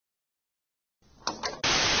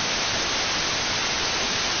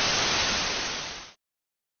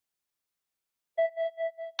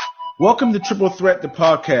Welcome to Triple Threat, the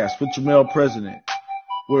podcast with Jamel President,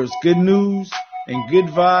 where it's good news and good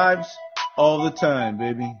vibes all the time,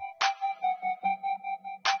 baby.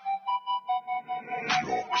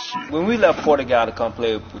 When we left Portugal to come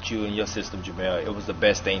play with you in your system, Jamel, it was the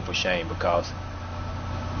best thing for Shane because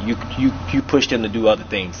you pushed him to do other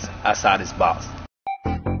things outside his box.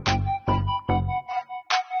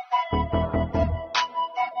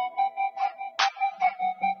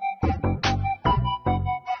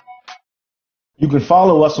 You can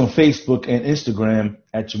follow us on Facebook and Instagram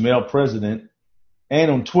at Jamel President and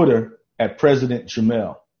on Twitter at President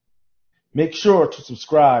Jamel. Make sure to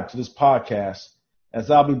subscribe to this podcast as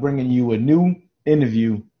I'll be bringing you a new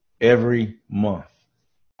interview every month.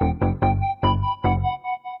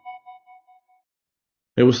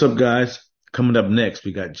 Hey, what's up, guys? Coming up next,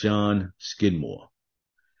 we got John Skidmore.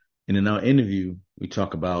 And in our interview, we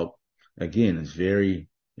talk about, again, it's very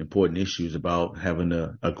important issues about having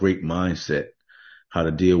a great mindset, how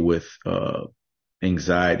to deal with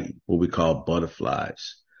anxiety, what we call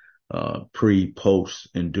butterflies, pre, post,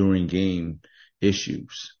 and during game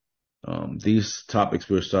issues. These topics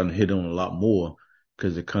we're starting to hit on a lot more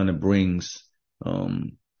because it kind of brings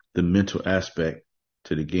the mental aspect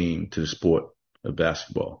to the game, to the sport of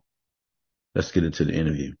basketball. Let's get into the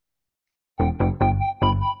interview.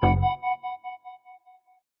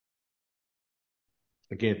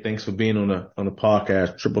 Again, thanks for being on the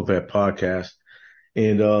podcast, Triple Threat Podcast.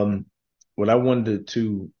 And what I wanted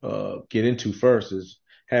to get into first is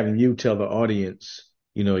having you tell the audience,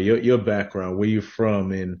 you know, your background, where you're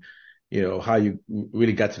from, and you know how you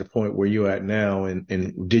really got to the point where you're at now.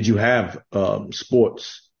 And did you have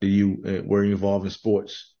sports? Were you involved in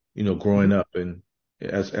sports? You know, growing up and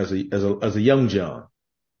as a young John.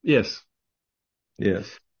 Yes. Yes.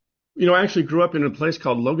 You know, I actually grew up in a place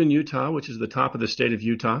called Logan, Utah, which is the top of the state of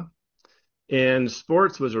Utah. And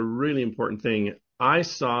sports was a really important thing. I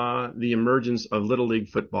saw the emergence of Little League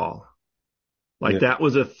football. That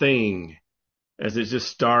was a thing as it just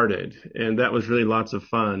started. And that was really lots of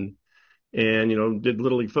fun. And, you know, did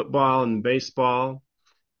Little League football and baseball.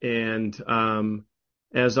 And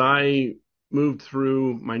as I moved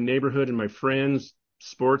through my neighborhood and my friends,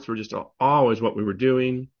 sports were just always what we were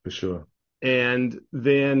doing. For sure. And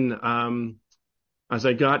then as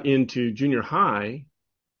I got into junior high,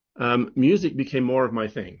 music became more of my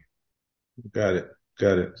thing. Got it.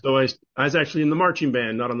 So I was actually in the marching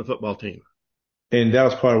band, not on the football team. And that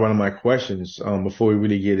was part of one of my questions before we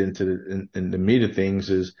really get into the meat of things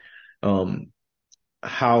is how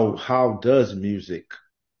does music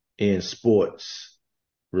and sports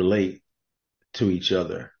relate to each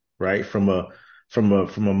other, right? From a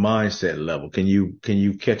mindset level. Can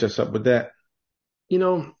you catch us up with that? You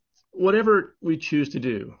know, whatever we choose to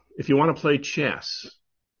do, if you want to play chess,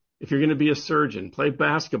 if you're going to be a surgeon, play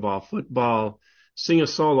basketball, football, sing a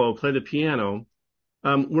solo, play the piano,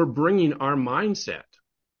 we're bringing our mindset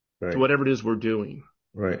to whatever it is we're doing.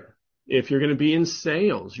 Right. If you're going to be in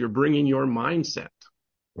sales, you're bringing your mindset.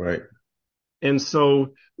 Right. And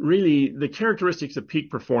so really the characteristics of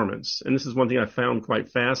peak performance, and this is one thing I found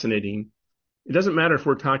quite fascinating. It doesn't matter if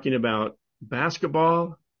we're talking about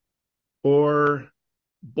basketball or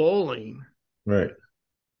bowling. Right.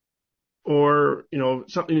 Or, you know,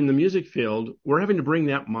 something in the music field, we're having to bring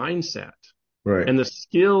that mindset. Right. And the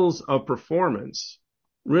skills of performance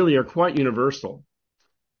really are quite universal.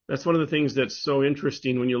 That's one of the things that's so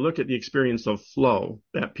interesting when you look at the experience of flow,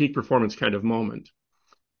 that peak performance kind of moment.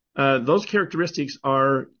 Those characteristics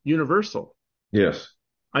are universal. Yes.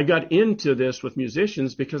 I got into this with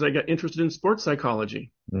musicians because I got interested in sports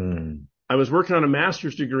psychology. I was working on a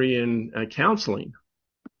master's degree in counseling.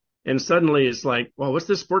 And suddenly it's like, well, what's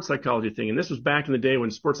this sports psychology thing? And this was back in the day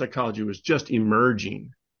when sports psychology was just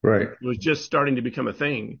emerging. Right. It was just starting to become a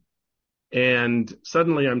thing. And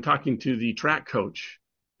suddenly I'm talking to the track coach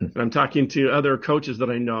and I'm talking to other coaches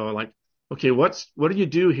that I know, like, okay, what do you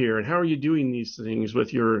do here? And how are you doing these things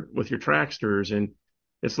with your tracksters? And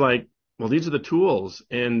it's like, well, these are the tools.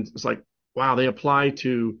 And it's like, wow, they apply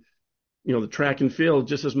to, you know, the track and field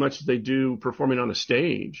just as much as they do performing on a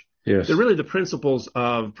stage. Yes. They're really the principles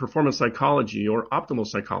of performance psychology or optimal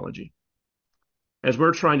psychology as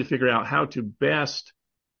we're trying to figure out how to best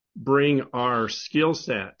bring our skill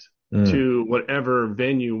set to whatever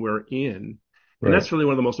venue we're in. And that's really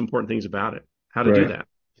one of the most important things about it, how to do that.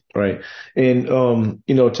 Right. And,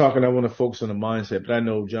 you know, I want to focus on the mindset, but I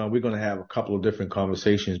know, John, we're going to have a couple of different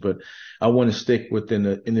conversations, but I want to stick within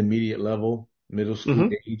the intermediate level, middle school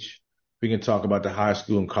age. We can talk about the high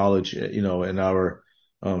school and college, you know, in our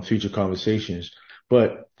future conversations,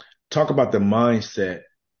 but talk about the mindset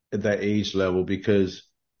at that age level, because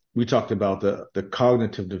we talked about the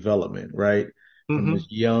cognitive development, right? From this Hmm.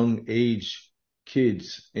 young age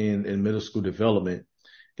kids in middle school development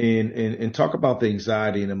and talk about the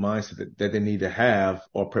anxiety and the mindset that they need to have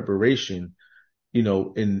or preparation, in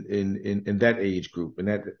that age group, in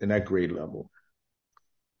that grade level.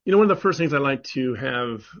 One of the first things I like to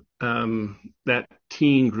have that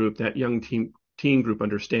teen group, that young teen group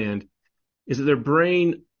understand is that their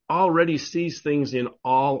brain already sees things in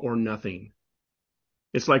all or nothing.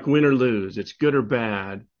 It's like win or lose. It's good or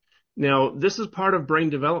bad. Now, this is part of brain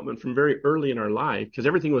development from very early in our life because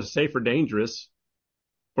everything was safe or dangerous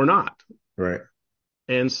or not. Right.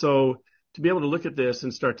 And so to be able to look at this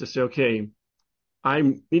and start to say, okay, I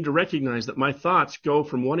need to recognize that my thoughts go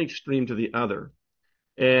from one extreme to the other.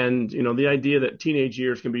 And, the idea that teenage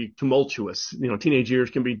years can be tumultuous, teenage years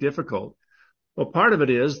can be difficult. Well, part of it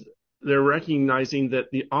is they're recognizing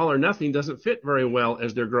that the all or nothing doesn't fit very well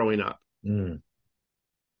as they're growing up. Mm.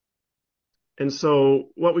 And so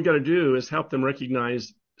what we got to do is help them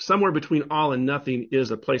recognize somewhere between all and nothing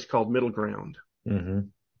is a place called middle ground. Mm-hmm.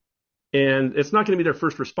 And it's not going to be their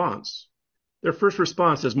first response. Their first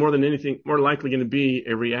response is more than anything, more likely going to be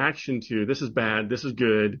a reaction to this is bad, this is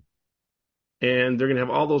good. And they're going to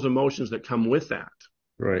have all those emotions that come with that.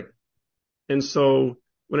 Right. And so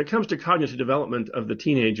when it comes to cognitive development of the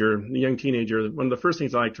young teenager, one of the first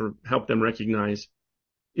things I like to help them recognize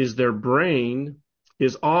is their brain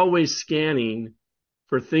is always scanning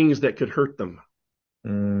for things that could hurt them.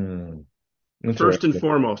 Mm. First and Interesting.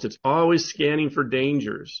 foremost, it's always scanning for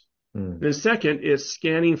dangers. Mm. And then second, it's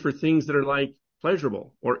scanning for things that are like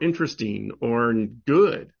pleasurable or interesting or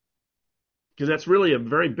good, because that's really a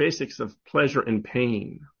very basics of pleasure and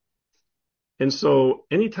pain. And so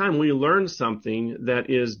anytime we learn something that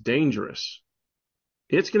is dangerous,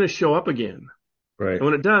 it's going to show up again. Right. And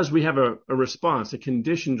when it does, we have a response, a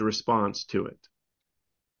conditioned response to it.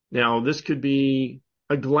 Now, this could be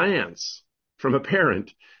a glance from a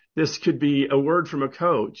parent. This could be a word from a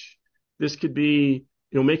coach. This could be,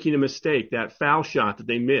 making a mistake, that foul shot that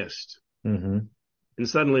they missed. Mm-hmm. And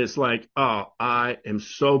suddenly it's like, oh, I am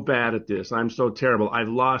so bad at this. I'm so terrible. I've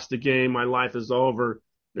lost the game. My life is over.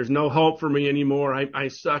 There's no hope for me anymore. I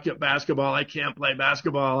suck at basketball. I can't play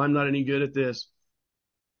basketball. I'm not any good at this.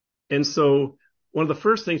 And so one of the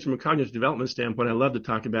first things from a cognitive development standpoint I love to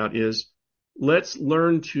talk about is let's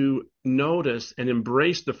learn to notice and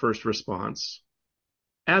embrace the first response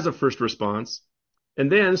as a first response, and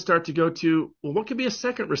then start to go to, well, what could be a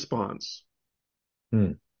second response?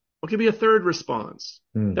 Mm. What could be a third response?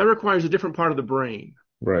 Mm. That requires a different part of the brain.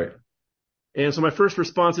 Right. And so my first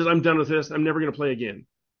response is, I'm done with this. I'm never going to play again.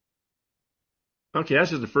 Okay, that's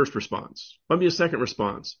just the first response. What would be a second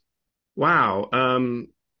response? Wow,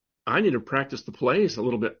 I need to practice the plays a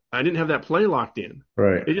little bit. I didn't have that play locked in.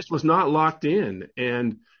 Right. It just was not locked in.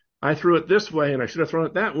 And I threw it this way and I should have thrown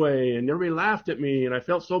it that way. And everybody laughed at me and I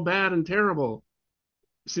felt so bad and terrible.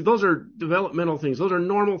 See, those are developmental things. Those are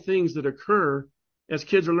normal things that occur as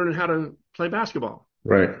kids are learning how to play basketball.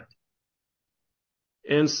 Right.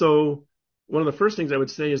 And so one of the first things I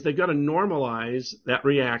would say is they've got to normalize that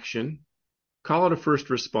reaction, call it a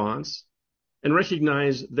first response, and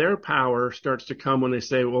recognize their power starts to come when they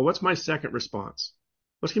say, well, what's my second response?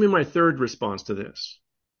 What's going to be my third response to this?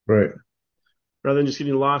 Right. Rather than just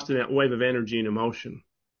getting lost in that wave of energy and emotion.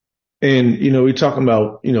 And, we're talking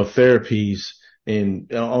about, therapies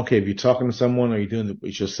and okay, if you're talking to someone or you're doing it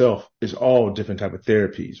with yourself, it's all different type of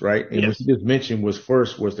therapies, right? And what Yes. you just mentioned was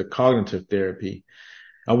the cognitive therapy.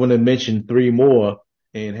 I want to mention three more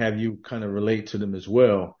and have you kind of relate to them as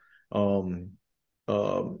well.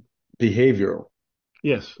 Behavioral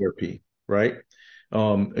Yes. therapy, right?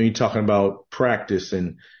 And you're talking about practice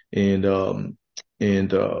and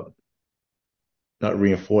not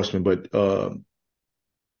reinforcement, but uh,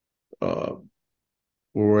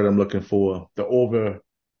 word I'm looking for,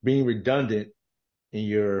 being redundant in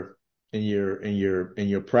your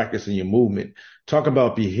practice and your movement. Talk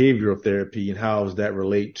about behavioral therapy and how does that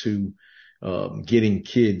relate to getting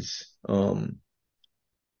kids to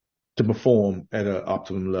perform at an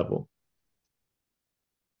optimum level.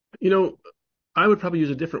 I would probably use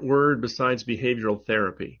a different word besides behavioral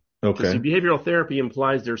therapy. Because Okay. behavioral therapy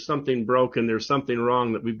implies there's something broken, there's something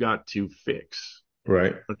wrong that we've got to fix.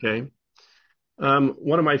 Right. Okay.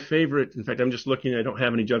 One of my favorite, in fact, I'm just looking, I don't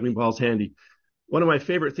have any juggling balls handy. One of my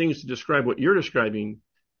favorite things to describe what you're describing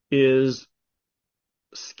is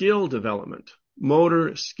skill development,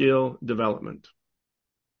 motor skill development.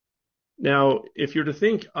 Now, if you're to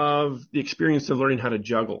think of the experience of learning how to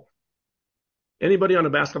juggle, anybody on a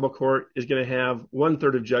basketball court is going to have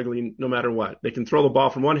 1/3 of juggling no matter what. They can throw the ball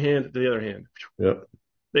from one hand to the other hand. Yep.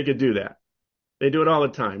 They could do that. They do it all the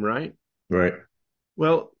time, right? Right.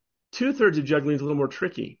 Well, two-thirds of juggling is a little more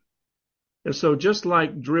tricky. And so just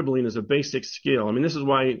like dribbling is a basic skill, I mean, this is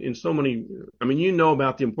why in so many, I mean, you know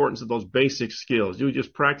about the importance of those basic skills. You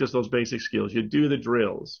just practice those basic skills. You do the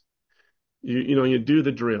drills. You do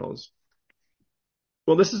the drills.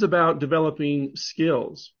 Well, this is about developing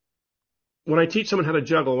skills. When I teach someone how to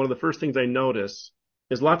juggle, one of the first things I notice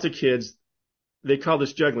is lots of kids, they call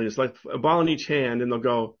this juggling. It's like a ball in each hand, and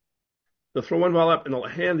they'll throw one ball up and they'll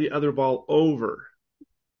hand the other ball over.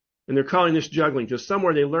 And they're calling this juggling because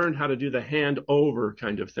somewhere they learned how to do the hand over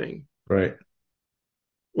kind of thing. Right.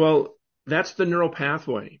 Well, that's the neural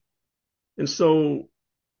pathway. And so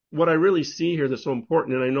what I really see here that's so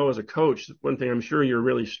important, and I know as a coach, one thing I'm sure you're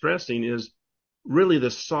really stressing is really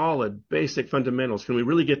the solid basic fundamentals. Can we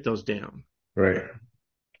really get those down? Right.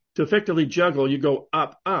 To effectively juggle, you go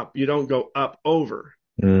up, up. You don't go up over.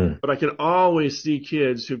 Mm. But I can always see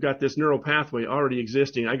kids who've got this neural pathway already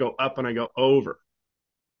existing. I go up and I go over.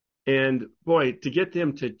 And boy, to get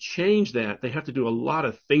them to change that, they have to do a lot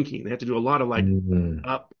of thinking. They have to do a lot of like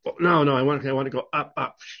up. No, I want to go up,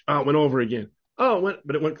 up. Oh, it went over again. Oh,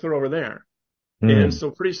 but it went clear over there. And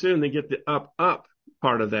so pretty soon they get the up, up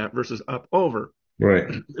part of that versus up, over.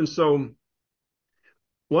 Right. And so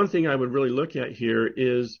one thing I would really look at here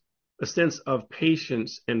is a sense of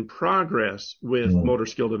patience and progress with motor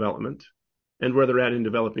skill development and where they're at in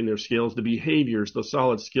developing their skills, the behaviors, the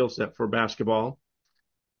solid skill set for basketball,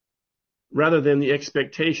 rather than the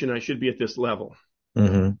expectation I should be at this level.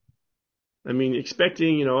 Mm-hmm. I mean,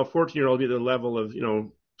 expecting, a 14-year-old to be at the level of,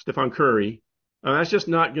 Stephen Curry, that's just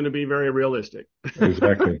not going to be very realistic.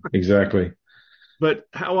 Exactly. But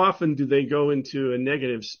how often do they go into a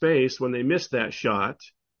negative space when they miss that shot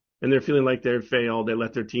and they're feeling like they've failed, they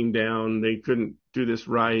let their team down, they couldn't do this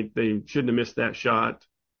right, they shouldn't have missed that shot.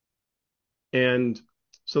 And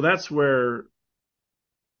so that's where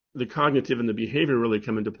the cognitive and the behavior really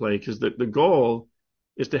come into play, because the goal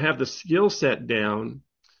is to have the skill set down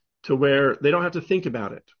to where they don't have to think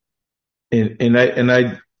about it. And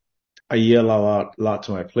I yell a lot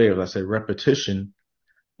to my players. I say repetition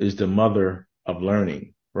is the mother of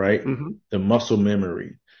learning, right? Mm-hmm. The muscle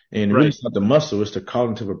memory. And Right. really it's not the muscle, it's the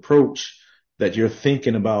cognitive approach that you're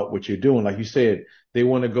thinking about what you're doing. Like you said, they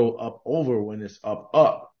want to go up over when it's up,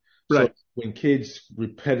 up. Right. So when kids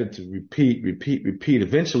repetitive repeat,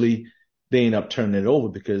 eventually they end up turning it over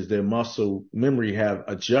because their muscle memory have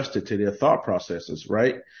adjusted to their thought processes,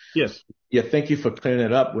 right? Yes. Yeah, thank you for clearing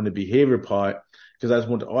it up with the behavior part, because I just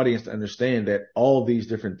want the audience to understand that all these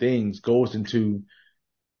different things goes into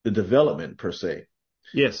the development per se.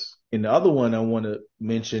 Yes. And the other one I want to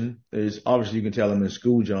mention is, obviously you can tell I'm in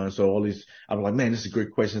school, John. So all these, I'm like, man, this is a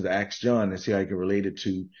great question to ask John and see how I can relate it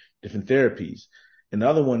to different therapies. And the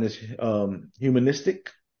other one is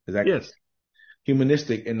humanistic. Is that Yes.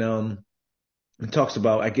 humanistic? And it talks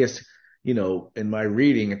about, I guess, in my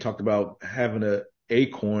reading, it talked about having a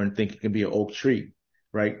acorn think it can be an oak tree,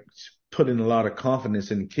 right? Putting a lot of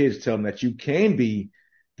confidence in the kids, telling them that you can be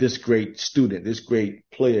this great student, this great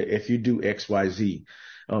player if you do X, Y, Z.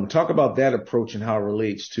 Talk about that approach and how it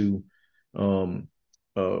relates to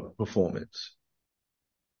performance.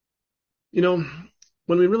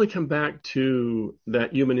 When we really come back to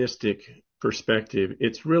that humanistic perspective,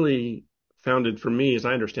 it's really founded for me, as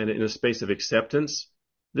I understand it, in a space of acceptance.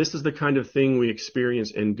 This is the kind of thing we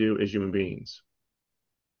experience and do as human beings.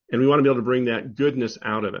 And we want to be able to bring that goodness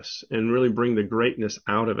out of us and really bring the greatness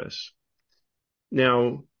out of us.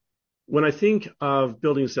 Now, when I think of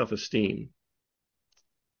building self-esteem,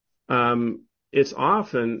 it's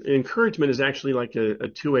often, encouragement is actually like a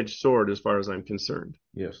two-edged sword as far as I'm concerned.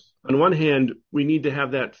 Yes. On one hand, we need to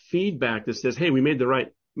have that feedback that says, hey, we made the right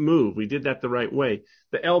move. We did that the right way.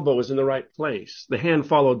 The elbow was in the right place. The hand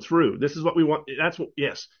followed through. This is what we want.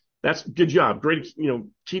 Yes, that's good job. Great.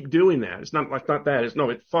 Keep doing that. It's not that.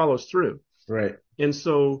 It follows through. Right. And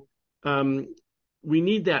so, we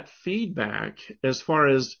need that feedback as far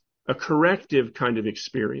as a corrective kind of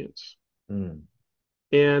experience.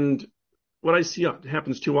 And what I see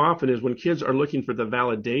happens too often is when kids are looking for the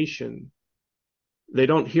validation, they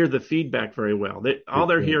don't hear the feedback very well. All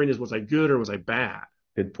they're hearing is, was I good or was I bad?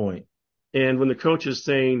 Good point. And when the coach is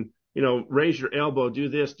saying, raise your elbow, do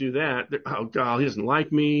this, do that, oh, God, he doesn't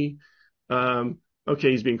like me.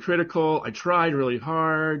 Okay, he's being critical. I tried really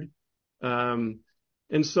hard. And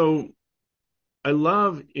so I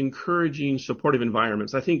love encouraging supportive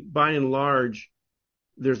environments. I think by and large,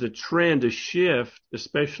 there's a trend, a shift,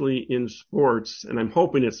 especially in sports, and I'm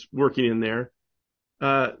hoping it's working in there.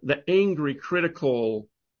 The angry, critical,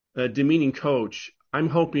 demeaning coach, I'm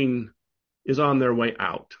hoping is on their way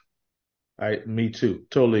out. Me too.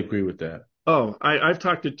 Totally agree with that. I've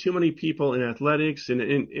talked to too many people in athletics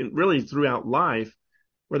and really throughout life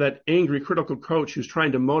where that angry, critical coach who's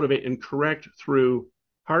trying to motivate and correct through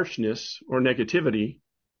harshness or negativity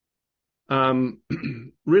um,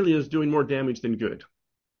 really is doing more damage than good.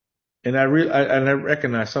 And I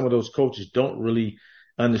recognize some of those coaches don't really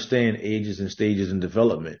understand ages and stages in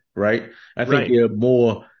development, right? I think Right. they're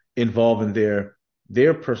more involved in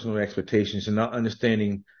their personal expectations and not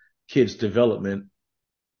understanding kids' development,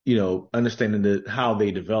 understanding how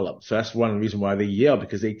they develop. So that's one of the reasons why they yell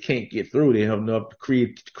because they can't get through. They have no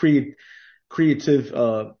creative,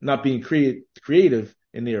 not being creative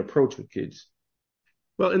in their approach with kids.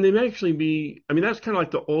 Well, and they may actually be, I mean, that's kind of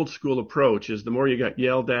like the old school approach is the more you got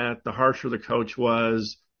yelled at, the harsher the coach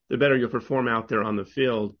was, the better you'll perform out there on the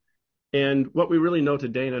field. And what we really know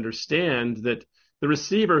today and understand that the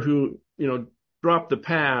receiver who, dropped the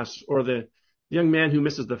pass or the young man who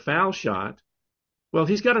misses the foul shot, well,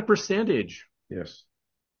 he's got a percentage. Yes.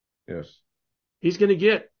 Yes. He's going to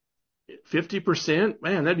get 50%.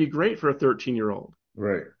 Man, that'd be great for a 13-year-old.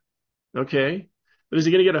 Right. Okay. But is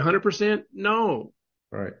he going to get 100%? No.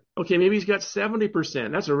 Right. Okay. Maybe he's got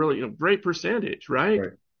 70%. That's a really, great percentage, right?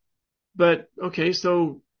 Right. But okay.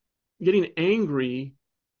 So getting angry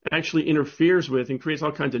actually interferes with and creates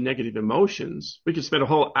all kinds of negative emotions. We could spend a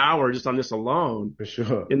whole hour just on this alone For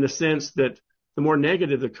sure. in the sense that the more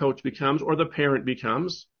negative the coach becomes or the parent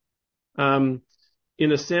becomes, in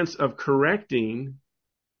a sense of correcting,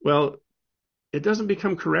 well, it doesn't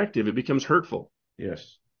become corrective. It becomes hurtful.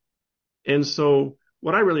 Yes. And so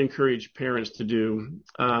what I really encourage parents to do,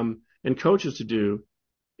 and coaches to do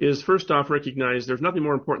is first off, recognize there's nothing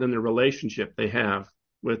more important than the relationship they have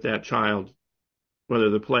with that child, whether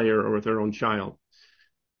the player or with their own child.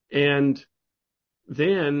 And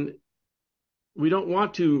then we don't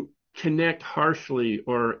want to connect harshly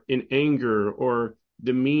or in anger or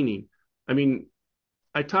demeaning. I mean,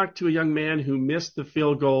 I talked to a young man who missed the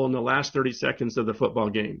field goal in the last 30 seconds of the football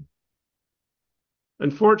game.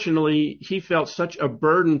 Unfortunately, he felt such a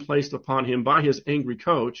burden placed upon him by his angry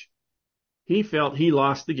coach. He felt he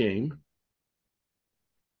lost the game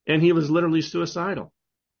and he was literally suicidal.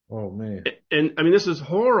 Oh man. And I mean, this is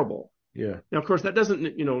horrible. Yeah. Now, of course, that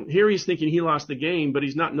doesn't, here he's thinking he lost the game, but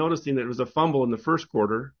he's not noticing that it was a fumble in the first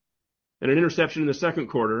quarter and an interception in the second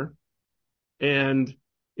quarter. And,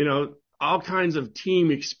 all kinds of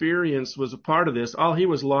team experience was a part of this. All he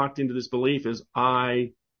was locked into this belief is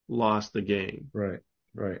I lost the game. Right.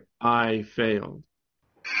 Right. I failed.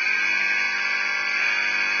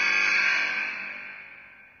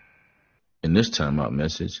 In this timeout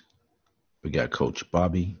message, we got Coach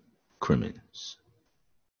Bobby Crimmins.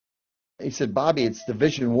 He said, Bobby, it's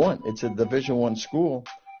Division One. It's a Division One school.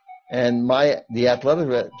 And the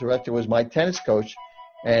athletic director was my tennis coach.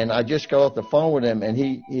 And I just got off the phone with him, and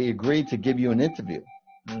he agreed to give you an interview.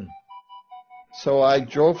 Mm. So I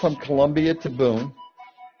drove from Columbia to Boone.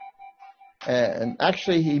 And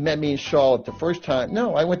actually, he met me in Charlotte the first time.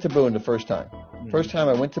 No, I went to Boone the first time. First time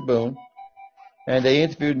I went to Boone, and they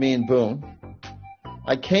interviewed me in Boone.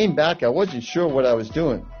 I came back. I wasn't sure what I was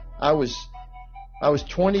doing. I was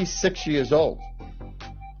 26 years old.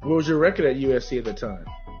 What was your record at USC at the time?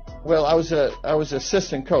 Well, I was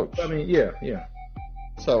assistant coach. I mean, yeah.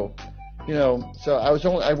 So,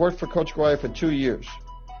 I worked for Coach Guaya for 2 years,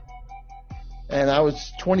 and I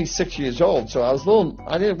was 26 years old. So I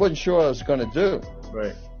wasn't sure what I was going to do.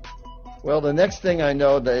 Right. Well, the next thing I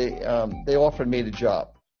know, they offered me the job.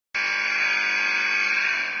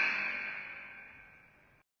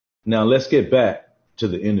 Now let's get back to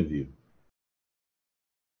the interview.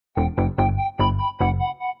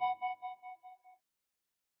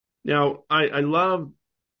 Now, I love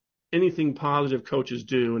anything positive coaches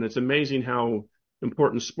do, and it's amazing how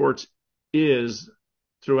important sports is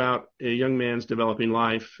throughout a young man's developing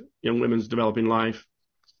life, young women's developing life.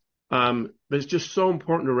 But it's just so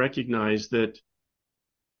important to recognize that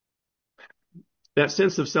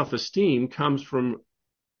sense of self-esteem comes from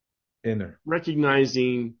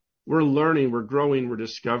recognizing we're learning, we're growing, we're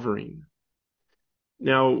discovering.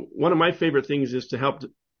 Now, one of my favorite things is to help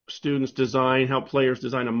students help players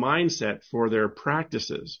design a mindset for their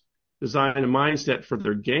practices, design a mindset for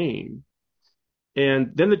their game.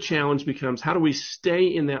 And then the challenge becomes, how do we stay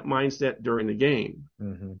in that mindset during the game?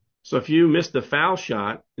 Mm-hmm. So if you miss the foul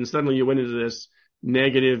shot and suddenly you went into this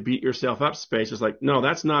negative, beat yourself up space, it's like, no,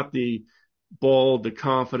 that's not the bold, the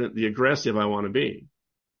confident, the aggressive I want to be.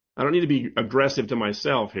 I don't need to be aggressive to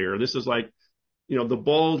myself here. This is like, the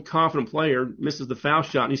bold, confident player misses the foul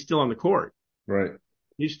shot and he's still on the court. Right.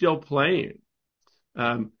 He's still playing.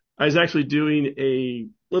 I was actually doing a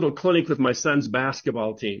little clinic with my son's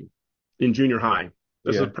basketball team in junior high.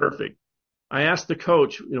 This is perfect. I asked the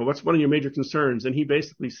coach, what's one of your major concerns? And he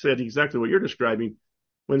basically said exactly what you're describing.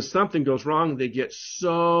 When something goes wrong, they get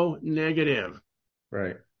so negative.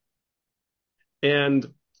 Right. And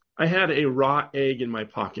I had a raw egg in my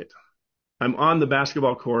pocket. I'm on the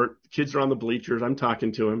basketball court. The kids are on the bleachers. I'm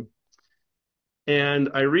talking to them. And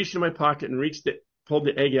I reached in my pocket and pulled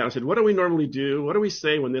the egg out and said, what do we normally do? What do we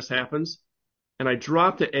say when this happens? And I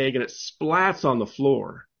dropped the egg and it splats on the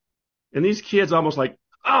floor. And these kids almost like,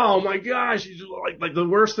 oh my gosh, like the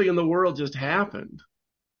worst thing in the world just happened.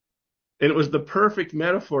 And it was the perfect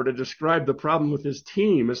metaphor to describe the problem with his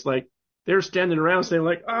team. It's like they're standing around saying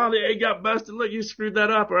like, oh, the egg got busted. Look, you screwed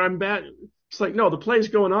that up or I'm bad. It's like, no, the play's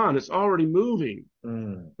going on. It's already moving.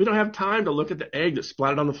 We don't have time to look at the egg that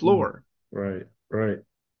splattered on the floor. Right, right.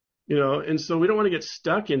 And so we don't want to get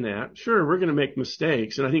stuck in that. Sure, we're going to make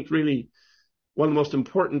mistakes. And I think really one of the most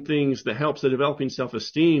important things that helps the developing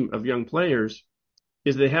self-esteem of young players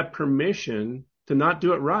is they have permission to not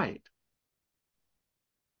do it right.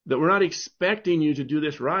 That we're not expecting you to do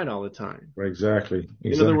this right all the time. Right, exactly.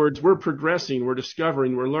 In other words, we're progressing, we're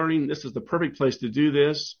discovering, we're learning this is the perfect place to do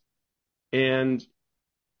this. And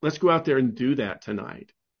let's go out there and do that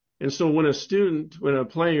tonight. And so when a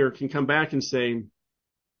player can come back and say,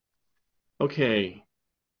 okay,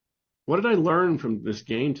 what did I learn from this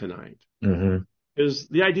game tonight? Because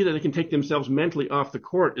the idea that they can take themselves mentally off the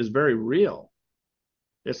court is very real.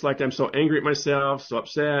 It's like I'm so angry at myself, so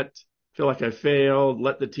upset, feel like I failed,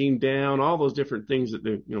 let the team down, all those different things that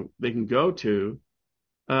they can go to.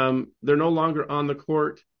 They're no longer on the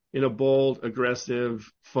court in a bold, aggressive,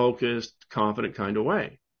 focused, confident kind of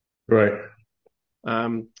way. Right.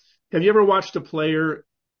 Have you ever watched a player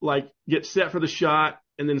like get set for the shot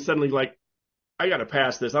and then suddenly like, I got to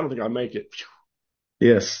pass this. I don't think I'll make it.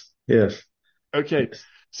 Yes. Okay. Yes.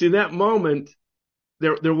 See, that moment,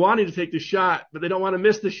 they're wanting to take the shot, but they don't want to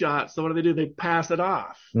miss the shot. So what do? They pass it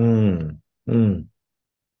off. And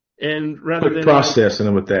rather than processing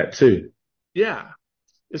them with that too. Yeah.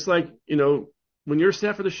 It's like, when you're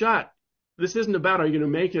set for the shot, this isn't about are you going to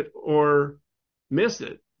make it or miss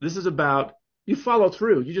it. This is about you follow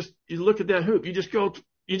through. You look at that hoop. You just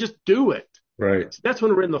do it. Right. That's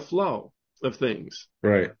when we're in the flow of things.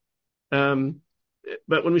 Right. But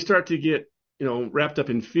when we start to get, wrapped up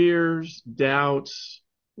in fears, doubts,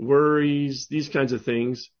 worries, these kinds of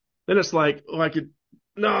things, then it's like,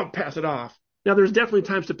 I'll pass it off. Now, there's definitely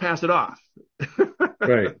times to pass it off.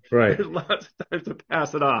 Right. There's lots of times to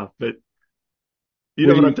pass it off, but you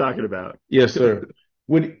know what I'm talking about. Yes, sir.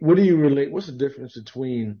 What do you relate? What's the difference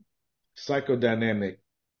between psychodynamic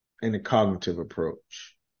and a cognitive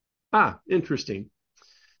approach? Interesting.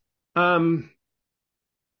 The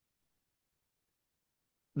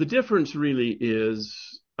difference really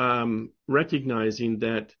is recognizing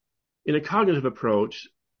that in a cognitive approach,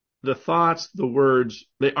 the thoughts, the words,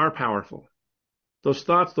 they are powerful. Those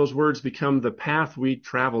thoughts, those words become the path we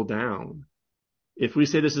travel down. If we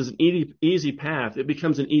say this is an easy path, it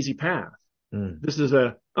becomes an easy path. This is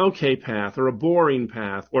a okay path or a boring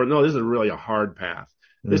path, or no, this is really a hard path.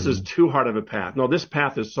 This is too hard of a path. No, this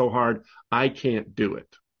path is so hard, I can't do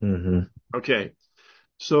it. Okay.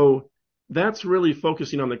 So that's really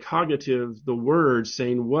focusing on the cognitive, the words,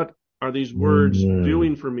 saying, what are these words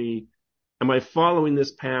doing for me? Am I following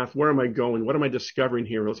this path? Where am I going? What am I discovering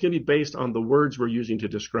here? Well, it's going to be based on the words we're using to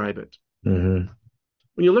describe it. When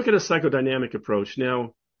you look at a psychodynamic approach,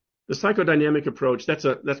 now, the psychodynamic approach, that's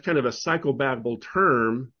kind of a psychobabble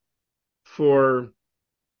term for,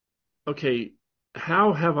 okay,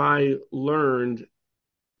 how have I learned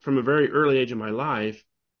from a very early age in my life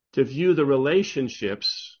to view the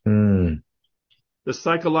relationships, the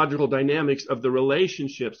psychological dynamics of the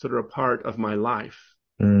relationships that are a part of my life?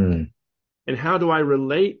 And how do I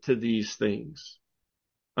relate to these things?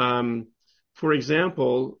 For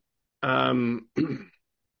example, I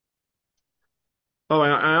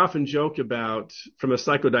often joke about, from a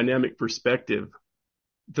psychodynamic perspective,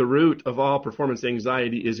 the root of all performance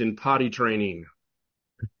anxiety is in potty training.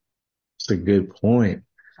 That's a good point.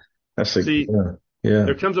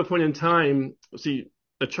 There comes a point in time,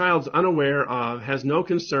 a child's unaware of, has no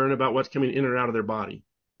concern about what's coming in or out of their body.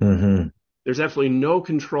 There's absolutely no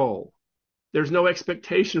control. There's no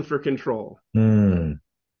expectation for control. And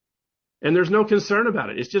there's no concern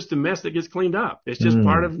about it. It's just a mess that gets cleaned up. It's just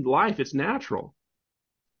part of life. It's natural.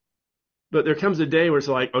 But there comes a day where it's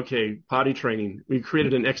like, okay, potty training. We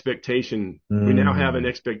created an expectation. We now have an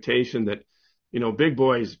expectation that, big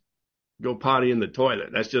boys go potty in the toilet.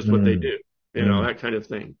 That's just what they do, that kind of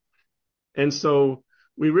thing. And so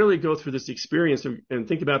we really go through this experience and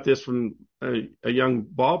think about this from a young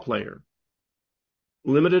ball player.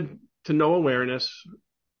 Limited to no awareness,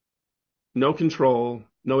 no control,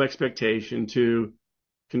 no expectation, to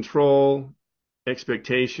control,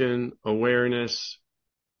 expectation, awareness.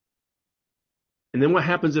 And then what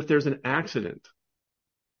happens if there's an accident?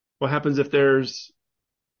 What happens if there's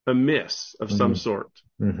a miss of some Mm-hmm. sort?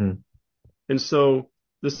 Mm-hmm. And so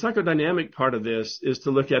the psychodynamic part of this is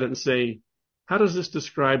to look at it and say, how does this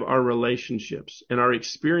describe our relationships and our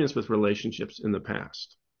experience with relationships in the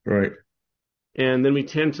past? Right. And then we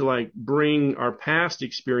tend to like bring our past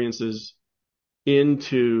experiences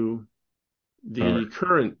into All right. the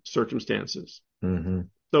current circumstances. Mm-hmm.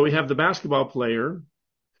 So we have the basketball player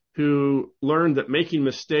who learned that making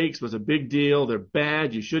mistakes was a big deal. They're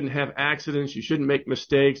bad. You shouldn't have accidents. You shouldn't make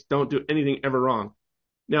mistakes. Don't do anything ever wrong.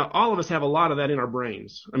 Now, all of us have a lot of that in our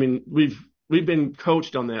brains. I mean, we've been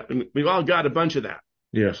coached on that. And we've all got a bunch of that.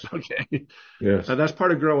 Yes. Okay. Yes. That's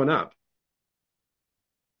part of growing up.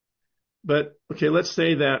 But okay, let's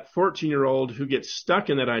say that 14-year-old who gets stuck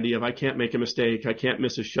in that idea of I can't make a mistake, I can't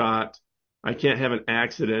miss a shot, I can't have an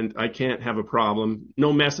accident, I can't have a problem,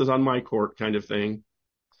 no messes on my court kind of thing.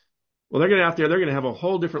 Well, they're going to have a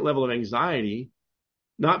whole different level of anxiety,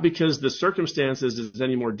 not because the circumstances is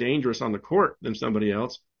any more dangerous on the court than somebody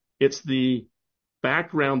else. It's the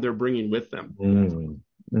background they're bringing with them.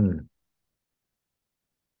 Mm-hmm.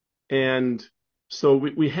 And so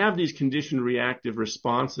we have these conditioned reactive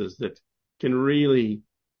responses that can really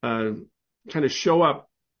kind of show up.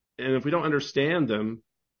 And if we don't understand them,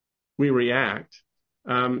 we react.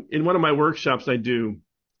 In one of my workshops I do,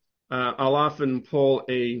 I'll often pull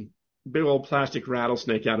a big old plastic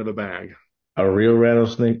rattlesnake out of a bag. A real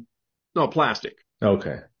rattlesnake? No, plastic.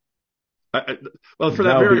 Okay. Well, for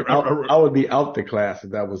that very, I would be out the class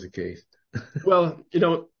if that was the case. Well,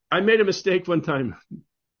 I made a mistake one time.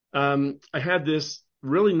 I had this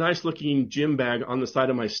really nice looking gym bag on the side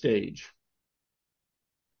of my stage.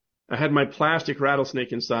 I had my plastic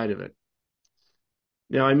rattlesnake inside of it.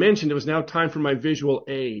 Now, I mentioned it was now time for my visual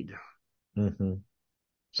aid. Mm-hmm.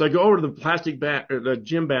 So I go over to the plastic bag, or the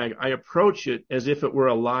gym bag. I approach it as if it were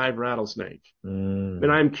a live rattlesnake. Mm. And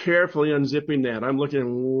I'm carefully unzipping that. I'm looking,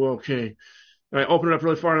 okay. And I open it up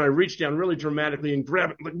really far and I reach down really dramatically and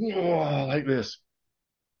grab it like this.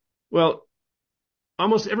 Well,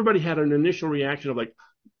 almost everybody had an initial reaction of like,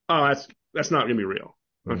 oh, that's not going to be real.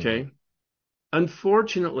 Okay.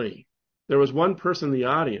 Unfortunately, there was one person in the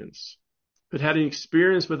audience that had an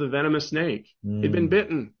experience with a venomous snake. He'd been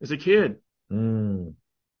bitten as a kid.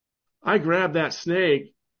 I grabbed that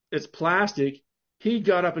snake. It's plastic. He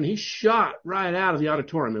got up and he shot right out of the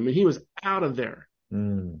auditorium. I mean, he was out of there.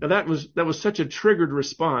 Now that was such a triggered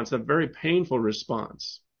response, a very painful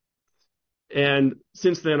response. And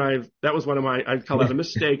since then, that was one of I'd call that a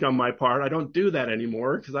mistake on my part. I don't do that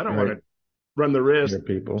anymore because I don't want to run the risk.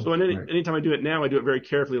 So anytime I do it now, I do it very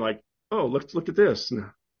carefully, like, oh, look at this.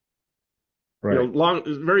 Right.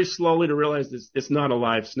 Very slowly to realize it's not a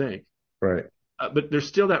live snake. Right. But there's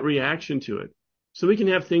still that reaction to it. So we can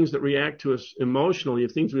have things that react to us emotionally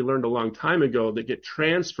of things we learned a long time ago that get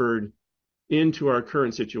transferred into our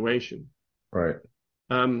current situation. Right.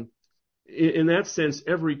 In that sense,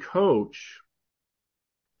 every coach,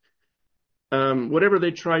 whatever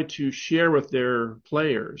they try to share with their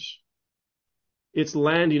players, it's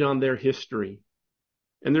landing on their history.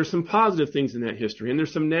 And there's some positive things in that history, and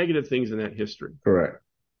there's some negative things in that history. Correct.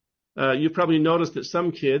 You've probably noticed that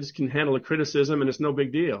some kids can handle a criticism and it's no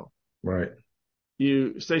big deal. Right.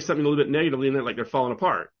 You say something a little bit negatively and they're falling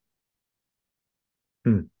apart.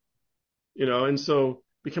 And so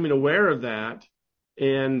becoming aware of that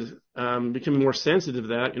and becoming more sensitive to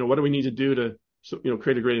that, what do we need to do to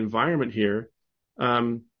create a great environment here?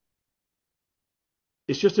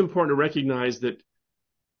 It's just important to recognize that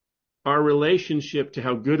our relationship to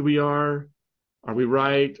how good we are we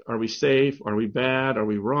right? Are we safe? Are we bad? Are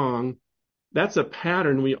we wrong? That's a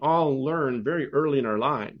pattern we all learn very early in our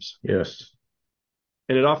lives. Yes.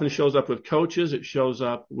 And it often shows up with coaches. It shows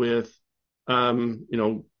up with,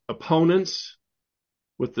 opponents,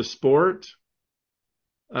 with the sport.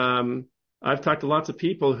 I've talked to lots of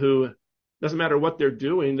people who, doesn't matter what they're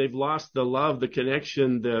doing, they've lost the love, the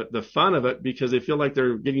connection, the fun of it because they feel like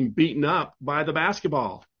they're getting beaten up by the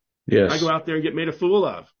basketball. Yes. I go out there and get made a fool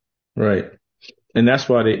of. Right. And that's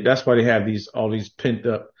why they have all these pent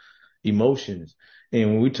up emotions.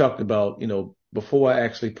 And when we talked about, before I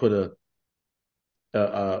actually put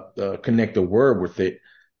connect a word with it,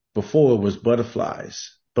 before it was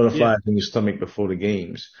butterflies in your stomach before the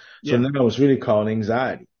games. So now it's really called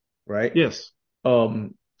anxiety, right? Yes.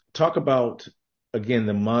 Talk about, again,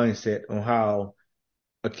 the mindset on how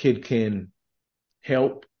a kid can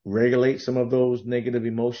help regulate some of those negative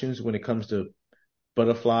emotions when it comes to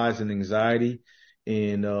butterflies and anxiety,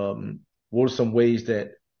 and what are some ways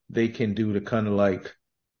that they can do to kind of like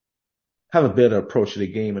have a better approach to the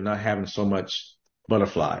game and not having so much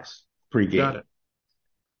butterflies Got pre-game? it.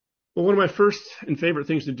 Well, one of my first and favorite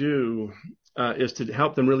things to do is to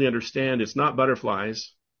help them really understand it's not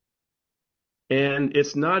butterflies and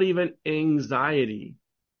it's not even anxiety.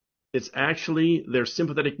 It's actually their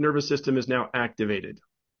sympathetic nervous system is now activated.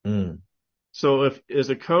 Mm, So if as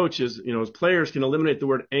a coach, as players can eliminate the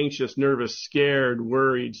word anxious, nervous, scared,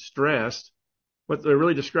 worried, stressed, what they're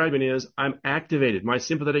really describing is I'm activated. My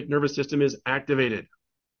sympathetic nervous system is activated.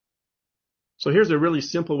 So here's a really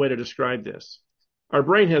simple way to describe this. Our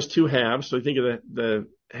brain has two halves. So think of the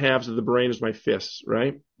halves of the brain as my fists,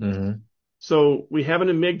 right? mm-hmm, So we have an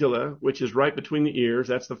amygdala, which is right between the ears.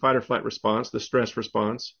 That's the fight or flight response, the stress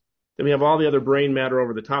response. Then we have all the other brain matter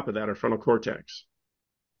over the top of that, our frontal cortex.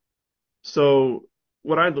 So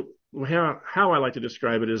how I like to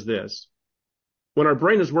describe it is this. When our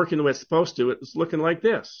brain is working the way it's supposed to, it's looking like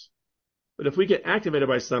this. But if we get activated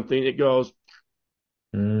by something, it goes.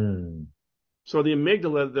 mm, So the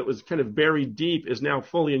amygdala that was kind of buried deep is now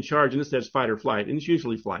fully in charge, and it says fight or flight, and it's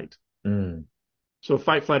usually flight. mm, So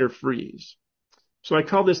fight, flight, or freeze. So I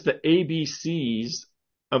call this the ABCs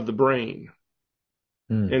of the brain.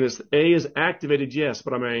 mm, And it's A is activated, yes,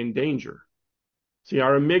 but am I in danger? See,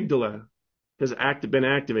 our amygdala has been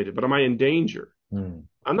activated, but am I in danger? mm,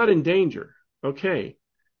 I'm not in danger. Okay.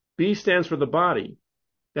 B stands for the body.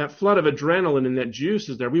 That flood of adrenaline and that juice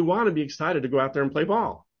is there. We want to be excited to go out there and play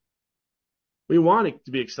ball. We want it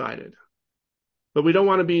to be excited. But we don't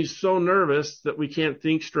want to be so nervous that we can't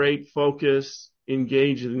think straight, focus,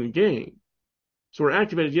 engage in the game. So we're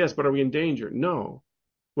activated, yes, but are we in danger? No.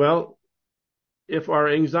 Well, if our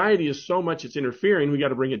anxiety is so much it's interfering, we got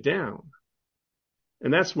to bring it down.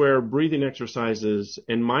 And that's where breathing exercises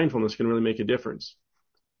and mindfulness can really make a difference.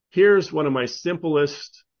 Here's one of my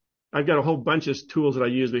simplest. I've got a whole bunch of tools that I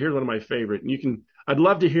use, but here's one of my favorite. And I'd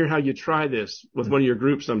love to hear how you try this with one of your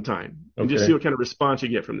groups sometime and just see what kind of response you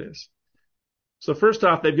get from this. So first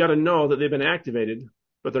off, they've got to know that they've been activated,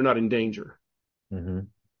 but they're not in danger. mm-hmm.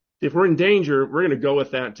 If we're in danger, we're going to go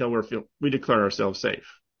with that until we declare ourselves safe.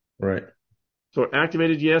 Right. So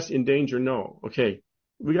activated, yes. In danger, no. Okay.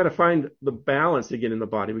 We got to find the balance again in the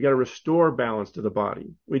body. We got to restore balance to the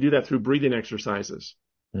body. We do that through breathing exercises.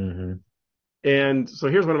 Mm-hmm. And so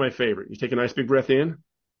here's one of my favorite. You take a nice big breath in.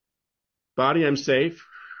 Body, I'm safe.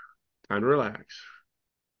 Time to relax.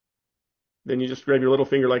 Then you just grab your little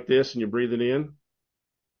finger like this and you breathe it in.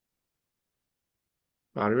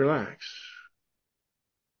 Body, relax.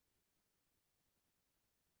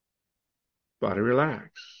 Body,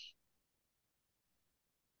 relax.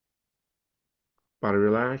 Body,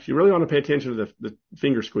 relax. You really want to pay attention to the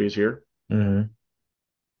finger squeeze here. Mm-hmm.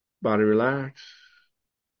 Body, relax.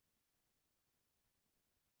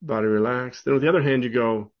 Body, relax. Then with the other hand, you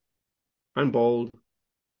go, I'm bold.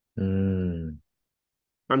 Mm,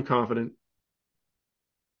 I'm confident.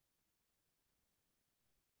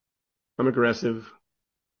 I'm aggressive.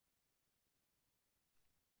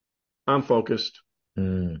 I'm focused.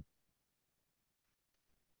 mm,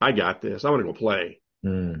 I got this. I want to go play.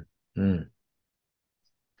 mm, mm.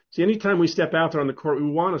 See, anytime we step out there on the court, we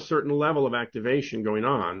want a certain level of activation going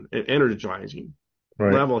on, an energizing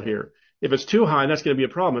Right. level here. If it's too high, that's going to be a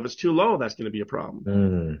problem. If it's too low, that's going to be a problem.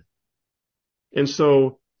 Mm, And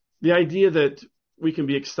so the idea that we can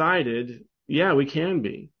be excited, yeah, we can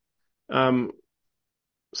be.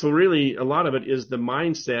 So really, a lot of it is the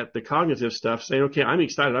mindset, the cognitive stuff, saying, okay, I'm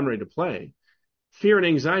excited, I'm ready to play. Fear and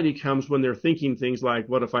anxiety comes when they're thinking things like,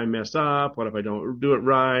 what if I mess up? What if I don't do it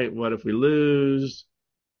right? What if we lose?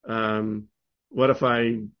 What if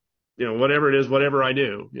whatever it is, whatever I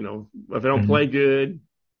do, if I don't play good,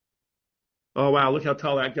 oh, wow, look how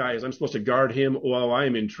tall that guy is. I'm supposed to guard him. Oh, I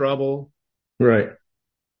am in trouble. right.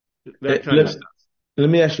 That kind of stuff. Let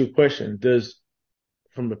me ask you a question.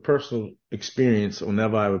 From the personal experience,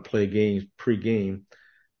 whenever I would play games pre-game,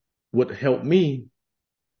 what helped me,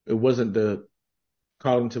 it wasn't the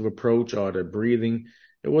cognitive approach or the breathing.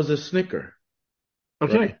 It was a Snicker.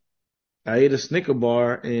 Okay. Right? I ate a Snicker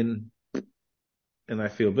bar and I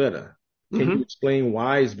feel better. Can you explain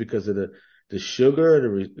why? Is it because of the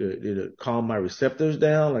sugar? Did it calm my receptors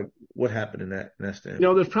down? Like what happened in that stand?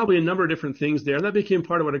 There's probably a number of different things there. That became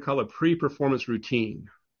part of what I call a pre-performance routine.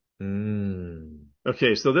 Mm.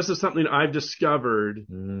 Okay, so this is something I've discovered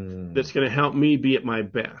that's going to help me be at my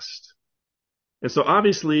best. And so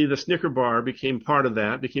obviously the Snicker bar became part of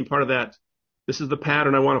that. This is the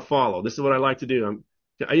pattern I want to follow. This is what I like to do.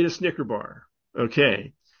 I eat a Snicker bar.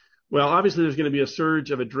 Okay. Well, obviously there's going to be a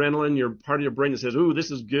surge of adrenaline, your part of your brain that says, ooh,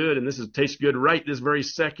 this is good and tastes good right this very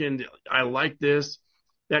second. I like this.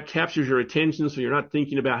 that captures your attention. So you're not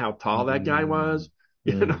thinking about how tall that guy was.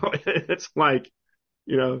 It's like,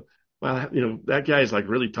 well, that guy is like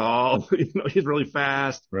really tall. He's really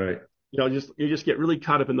fast. Right. You just get really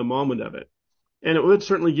caught up in the moment of it. And it would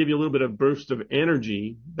certainly give you a little bit of burst of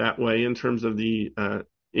energy that way in terms of the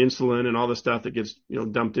insulin and all the stuff that gets,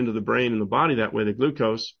 dumped into the brain and the body that way, the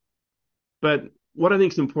glucose. But what I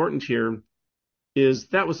think is important here is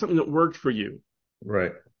that was something that worked for you.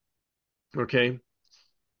 Right. Okay.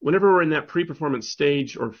 Whenever we're in that pre-performance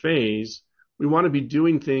stage or phase, we want to be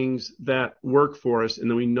doing things that work for us and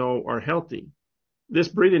that we know are healthy. This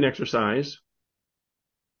breathing exercise,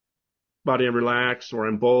 body I'm relaxed or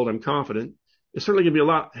I'm bold, I'm confident, is certainly going to be a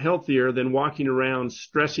lot healthier than walking around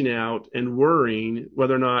stressing out and worrying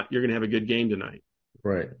whether or not you're going to have a good game tonight.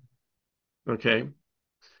 Right. Okay.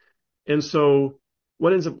 And so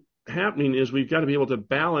what ends up happening is we've got to be able to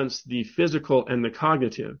balance the physical and the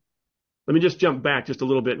cognitive. Let me just jump back just a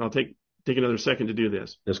little bit, and I'll take another second to do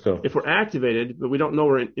this. Let's go. If we're activated, but we don't know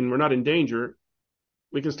we're not in danger,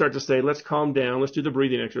 we can start to say, let's calm down. Let's do the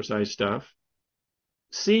breathing exercise stuff.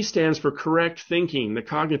 C stands for correct thinking, the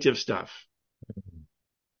cognitive stuff.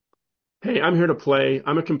 Hey, I'm here to play.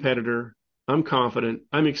 I'm a competitor. I'm confident.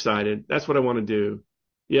 I'm excited. That's what I want to do.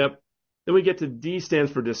 Yep. Then we get to D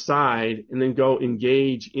stands for decide, and then go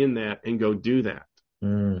engage in that and go do that.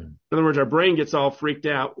 In other words, our brain gets all freaked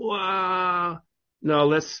out. Wow. No,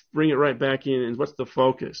 let's bring it right back in. And what's the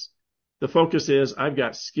focus? The focus is I've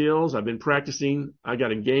got skills. I've been practicing. I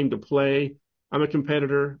got a game to play. I'm a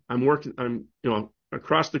competitor. I'm working. I'm,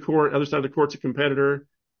 across the court, other side of the court's a competitor.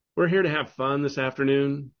 We're here to have fun this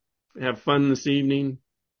afternoon, have fun this evening.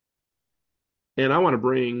 And I want to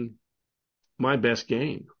bring my best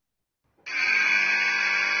game.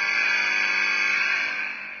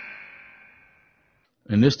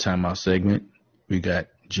 In this timeout segment, we got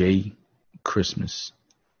Jay Christmas.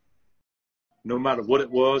 No matter what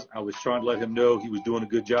it was, I was trying to let him know he was doing a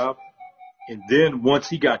good job. And then once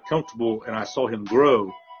he got comfortable and I saw him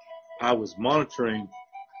grow, I was monitoring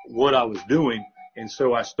what I was doing. And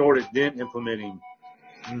so I started then implementing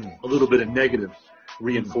a little bit of negative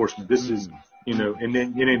reinforcement. This is, and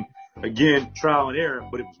then again, trial and error,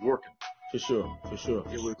 but it was working. For sure.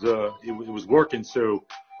 It was working. So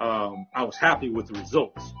I was happy with the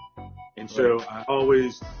results. And so I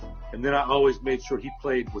always made sure he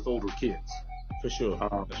played with older kids. For sure.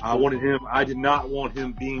 I did not want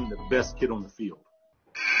him being the best kid on the field.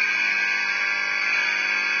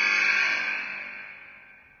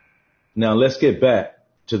 Now let's get back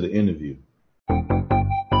to the interview.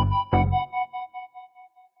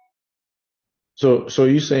 So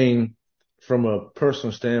you're saying from a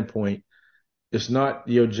personal standpoint, it's not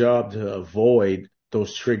your job to avoid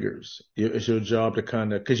those triggers. It's your job to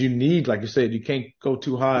because you need, like you said, you can't go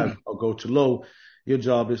too high or go too low. Your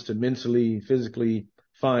job is to mentally, physically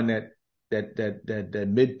find that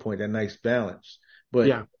midpoint, that nice balance,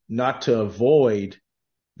 but not to avoid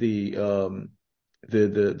the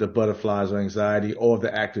butterflies or anxiety or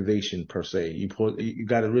the activation per se. You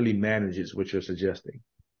got to really manage is what you're suggesting.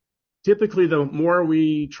 Typically, the more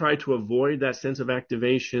we try to avoid that sense of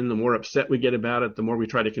activation, the more upset we get about it, the more we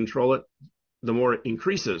try to control it, the more it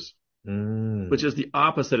increases, which is the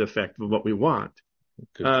opposite effect of what we want.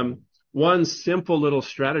 One simple little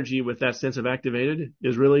strategy with that sense of activated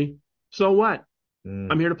is really, so what?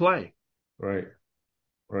 I'm here to play. Right.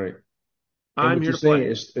 I'm here to play.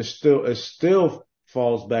 It still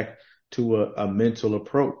falls back to a mental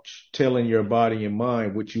approach, telling your body and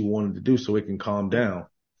mind what you wanted to do so it can calm down.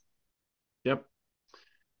 Yep.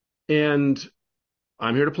 And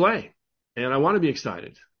I'm here to play, and I want to be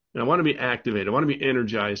excited, and I want to be activated. I want to be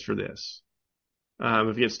energized for this.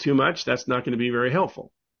 If it gets too much, that's not going to be very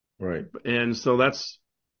helpful. Right. And so that's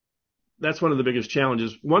one of the biggest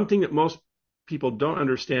challenges. One thing that most people don't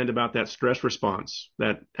understand about that stress response,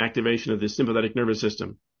 that activation of the sympathetic nervous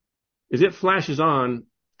system, is it flashes on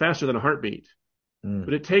faster than a heartbeat.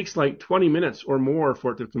 But it takes like 20 minutes or more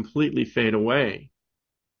for it to completely fade away.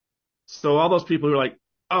 So all those people who are like,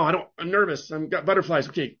 oh, I'm nervous. I've got butterflies.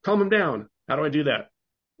 Okay, calm them down. How do I do that?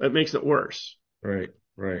 That makes it worse. Right.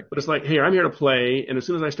 But it's like, hey, I'm here to play. And as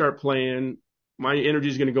soon as I start playing, my energy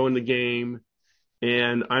is going to go in the game.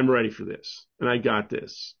 And I'm ready for this. And I got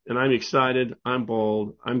this. And I'm excited. I'm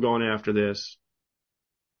bold. I'm going after this.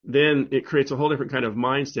 Then it creates a whole different kind of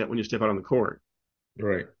mindset when you step out on the court.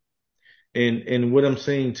 Right. And what I'm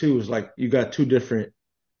saying too is like you got two different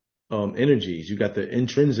energies. You got the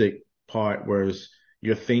intrinsic part, whereas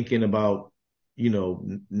you're thinking about,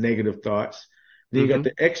 negative thoughts. Then you got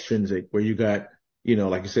the extrinsic, where you got,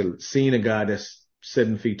 like you said, seeing a guy that's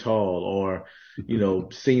 7 feet tall, or,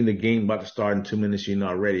 seeing the game about to start in 2 minutes, you're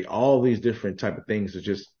not ready. All these different type of things are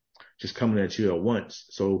just coming at you at once.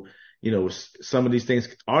 So, some of these things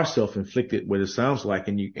are self-inflicted, what it sounds like,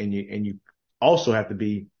 and you also have to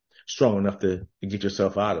be strong enough to get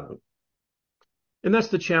yourself out of it. And that's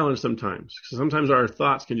the challenge sometimes. Sometimes our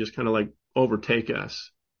thoughts can just kind of like overtake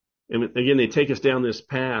us. And again, they take us down this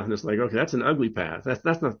path, and it's like, okay, that's an ugly path.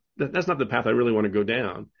 That's not the path I really want to go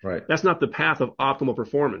down. Right. That's not the path of optimal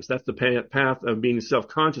performance. That's the path of being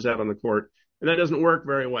self-conscious out on the court, and that doesn't work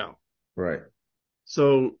very well. Right.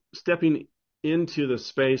 So stepping into the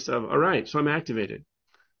space of, all right, so I'm activated.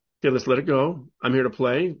 Okay, let's let it go. I'm here to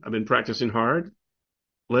play. I've been practicing hard.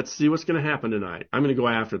 Let's see what's going to happen tonight. I'm going to go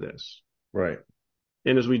after this. Right.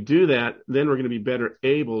 And as we do that, then we're going to be better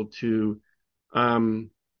able to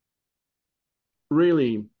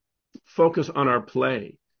really focus on our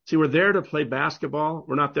play. See, we're there to play basketball.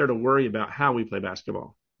 We're not there to worry about how we play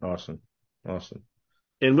basketball. Awesome.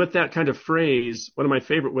 And with that kind of phrase, one of my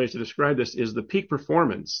favorite ways to describe this is the peak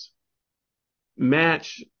performance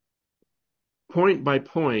match point by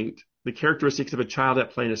point the characteristics of a child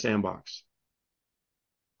at play in a sandbox.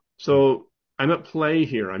 So I'm at play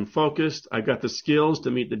here. I'm focused. I've got the skills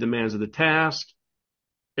to meet the demands of the task.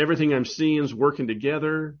 Everything I'm seeing is working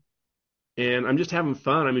together. And I'm just having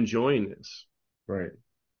fun. I'm enjoying this. Right.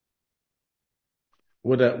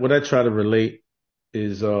 What I try to relate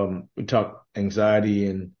is we talk anxiety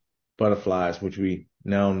and butterflies, which we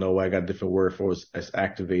now know I got a different word for as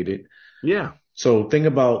activated. Yeah. So think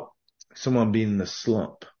about someone being in a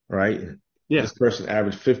slump, right? Yeah. This person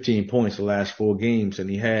averaged 15 points the last 4 games, and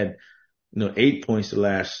he had 8 points the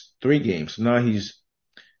last 3 games. So now he's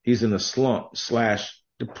in a slump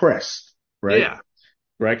 / depressed, right? Yeah.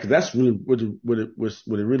 Right? Because that's really what it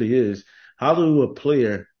really is. How do a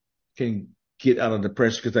player can get out of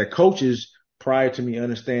depression? Because that coaches, prior to me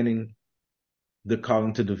understanding the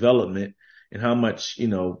cognitive development and how much,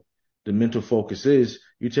 the mental focus is,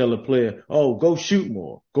 you tell a player, oh, go shoot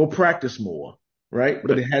more, go practice more, right?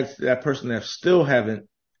 But it has that person that still haven't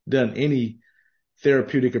done any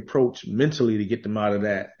therapeutic approach mentally to get them out of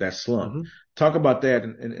that slump. Mm-hmm. Talk about that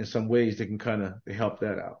in some ways that can kind of help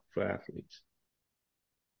that out for athletes.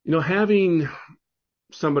 Having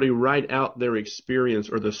somebody write out their experience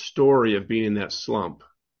or the story of being in that slump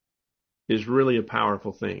is really a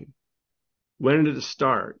powerful thing. When did it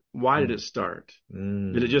start? Why did it start?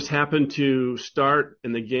 Did it just happen to start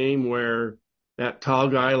in the game where that tall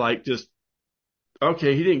guy he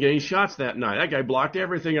didn't get any shots that night. That guy blocked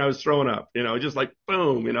everything I was throwing up, just like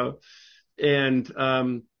boom, And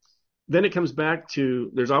then it comes back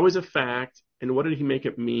to there's always a fact, and what did he make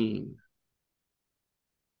it mean?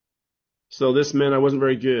 So this meant I wasn't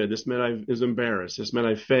very good. This meant I was embarrassed. This meant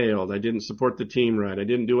I failed. I didn't support the team right. I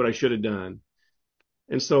didn't do what I should have done.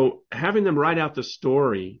 And so having them write out the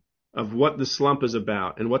story of what the slump is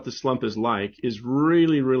about and what the slump is like is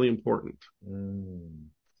really, really important.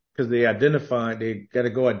 Because they got to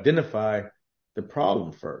go identify the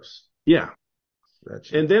problem first. Yeah.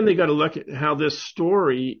 Gotcha. And then they got to look at how this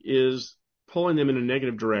story is pulling them in a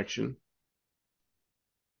negative direction.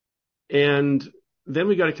 And then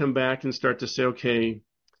we got to come back and start to say, okay,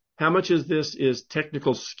 how much of this is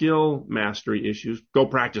technical skill mastery issues? Go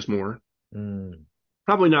practice more.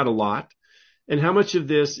 Probably not a lot. And how much of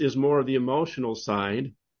this is more of the emotional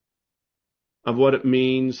side of what it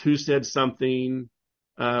means? Who said something?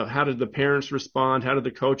 How did the parents respond? How did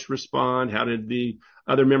the coach respond? How did the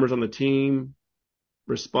other members on the team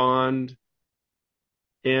respond?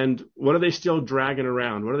 And what are they still dragging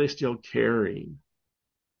around? What are they still carrying?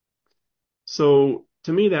 So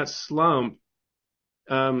to me, that slump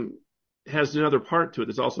has another part to it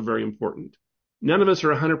that's also very important. None of us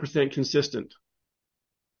are 100% consistent.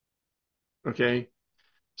 Okay?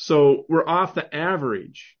 So we're off the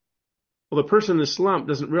average. Well, the person in the slump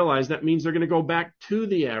doesn't realize that means they're going to go back to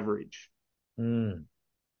the average.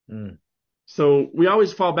 So we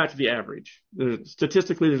always fall back to the average.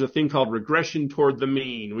 Statistically, there's a thing called regression toward the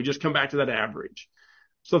mean. We just come back to that average.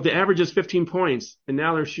 So if the average is 15 points and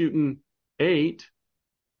now they're shooting 8,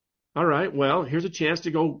 all right, well, here's a chance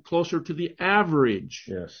to go closer to the average.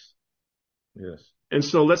 Yes. And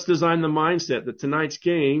so let's design the mindset that tonight's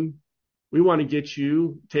game, we want to get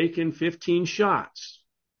you taking 15 shots.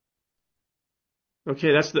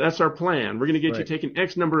 Okay, that's our plan. We're going to get you taking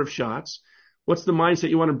X number of shots. What's the mindset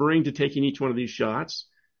you want to bring to taking each one of these shots?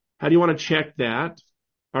 How do you want to check that?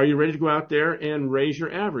 Are you ready to go out there and raise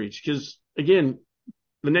your average? Because, again,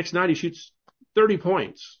 the next night he shoots 30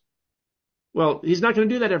 points. Well, he's not going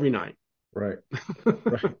to do that every night. Right.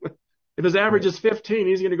 If his average is 15,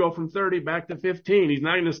 he's going to go from 30 back to 15. He's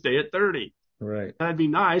not going to stay at 30. Right. That'd be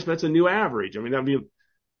nice, but that's a new average. I mean, that'd be,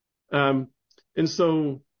 um, and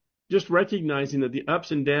so just recognizing that the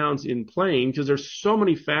ups and downs in playing, because there's so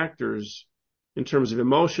many factors in terms of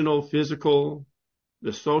emotional, physical,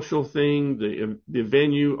 the social thing, the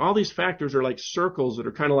venue, all these factors are like circles that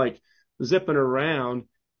are kind of like zipping around.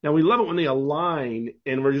 Now we love it when they align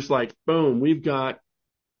and we're just like, boom, we've got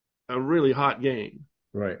a really hot game.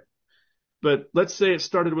 Right. But let's say it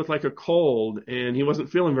started with like a cold and he wasn't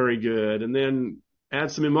feeling very good, and then add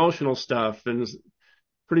some emotional stuff, and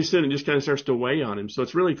pretty soon it just kind of starts to weigh on him. So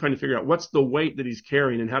it's really trying to figure out what's the weight that he's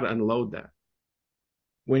carrying and how to unload that.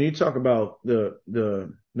 When you talk about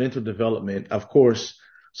the mental development, of course,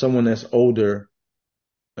 someone that's older,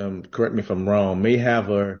 correct me if I'm wrong, may have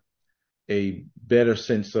a better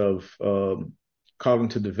sense of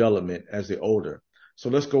cognitive development as they're older. So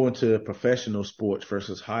let's go into professional sports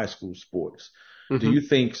versus high school sports. Do you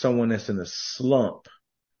think someone that's in a slump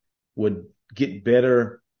would get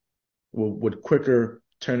better, would quicker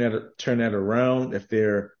turn that around if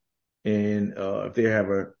they're if they have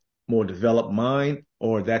a more developed mind,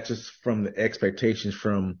 or that's just from the expectations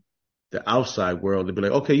from the outside world to be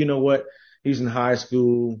like, okay, you know what? He's in high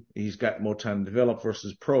school. He's got more time to develop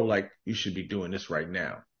versus pro. Like, you should be doing this right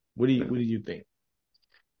now. What do you think?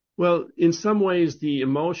 Well, in some ways, the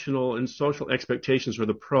emotional and social expectations for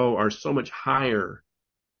the pro are so much higher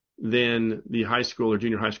than the high school or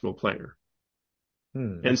junior high school player.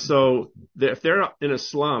 And so if they're in a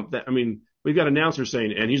slump, I mean, we've got announcers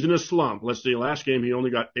saying, and he's in a slump. Let's see, last game he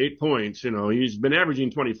only got 8 points. You know, he's been averaging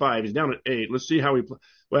 25. He's down at 8. Let's see how he plays.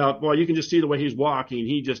 Well, you can just see the way he's walking.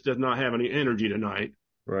 He just does not have any energy tonight.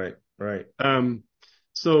 Right, right.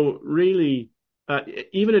 So really,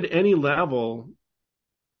 even at any level,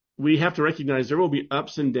 we have to recognize there will be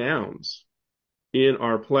ups and downs in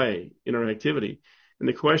our play, in our activity. And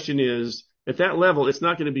the question is, at that level, it's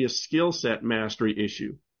not going to be a skill set mastery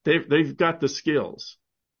issue. They've got the skills.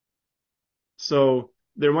 So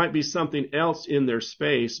there might be something else in their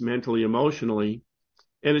space, mentally, emotionally,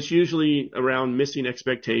 and it's usually around missing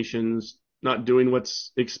expectations, not doing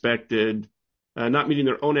what's expected, not meeting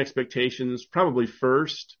their own expectations, probably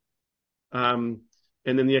first, and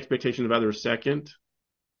then the expectation of others second.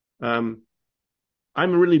 I'm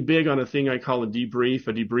really big on a thing I call a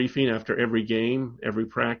debriefing after every game, every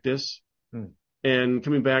practice. And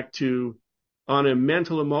coming back to, on a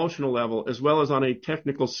mental, emotional level, as well as on a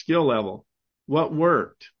technical skill level, what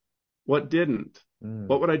worked? What didn't?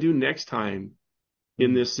 What would I do next time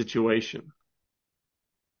in this situation?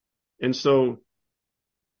 And so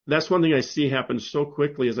that's one thing I see happen so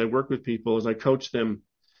quickly as I work with people, as I coach them.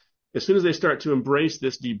 As soon as they start to embrace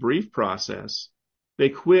this debrief process, they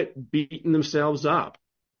quit beating themselves up.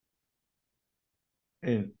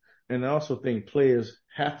 And I also think players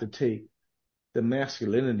have to take the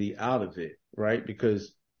masculinity out of it, right?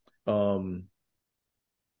 Because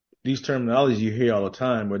these terminologies you hear all the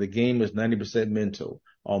time, where the game is 90% mental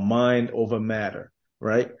or mind over matter,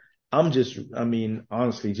 right?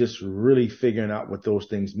 Honestly, just really figuring out what those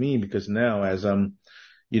things mean, because now, as I'm,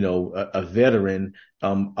 a veteran,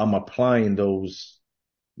 I'm applying those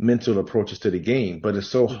mental approaches to the game. But it's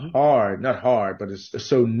so hard, not hard, but it's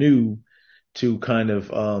so new to kind of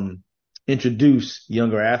introduce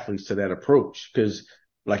younger athletes to that approach, because,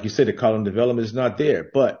 like you said, the cognitive development is not there.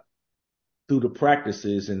 But through the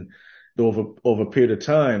practices and over a period of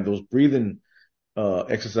time, those breathing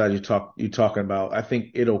exercises you're talking about, I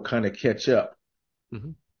think it'll kind of catch up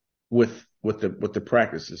with the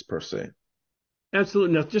practices per se.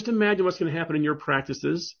 Absolutely. Now, just imagine what's going to happen in your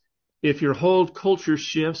practices if your whole culture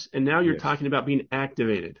shifts and now you're talking about being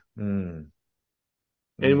activated. And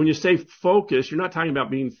when you say focus, you're not talking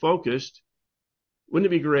about being focused. Wouldn't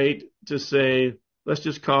it be great to say, let's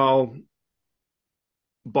just call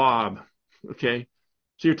Bob, okay?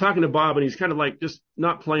 So you're talking to Bob and he's kind of like just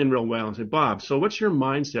not playing real well, and say, Bob, so what's your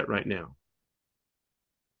mindset right now?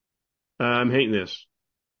 I'm hating this.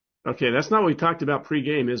 Okay, that's not what we talked about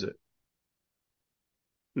pregame, is it?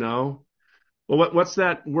 No? Well, what's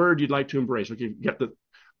that word you'd like to embrace? Okay, you got the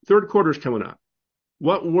third quarter's coming up.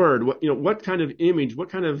 What word, what kind of image, what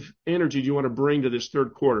kind of energy do you want to bring to this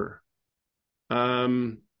third quarter?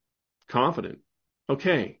 Confident.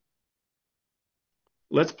 Okay.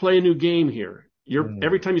 Let's play a new game here.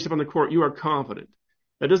 Every time you step on the court, you are confident.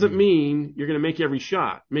 That doesn't mean you're going to make every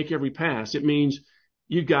shot, make every pass. It means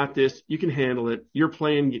you got this, you can handle it, you're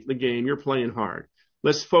playing the game, you're playing hard.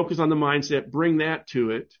 Let's focus on the mindset, bring that to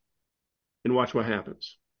it, and watch what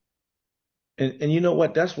happens. And you know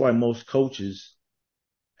what? That's why most coaches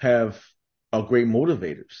are great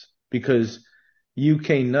motivators, because you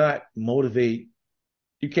cannot motivate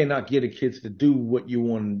you cannot get the kids to do what you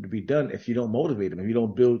want them to be done if you don't motivate them, if you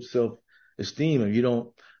don't build self-esteem, if you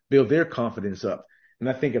don't build their confidence up. And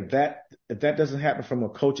I think if that doesn't happen from a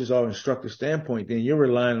coach's or instructor standpoint, then you're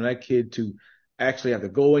relying on that kid to actually have to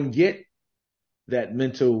go and get that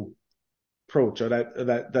mental approach or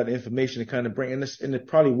that information to kind of bring. And it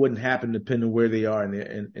probably wouldn't happen depending on where they are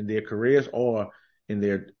in their careers or in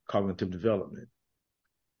their cognitive development.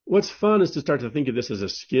 What's fun is to start to think of this as a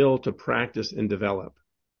skill to practice and develop.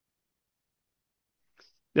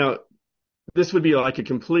 Now, this would be like a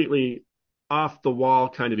completely off the wall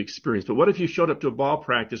kind of experience. But what if you showed up to a ball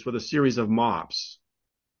practice with a series of mops?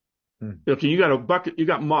 Okay, you got a bucket, you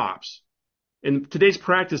got mops. And today's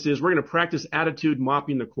practice is we're going to practice attitude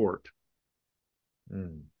mopping the court.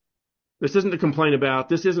 This isn't to complain about.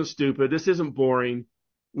 This isn't stupid. This isn't boring.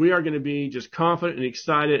 We are going to be just confident and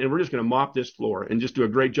excited, and we're just going to mop this floor and just do a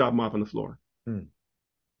great job mopping the floor.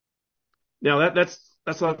 Now,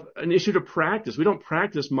 that's like an issue to practice. We don't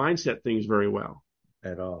practice mindset things very well.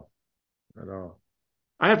 At all.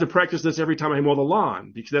 I have to practice this every time I mow the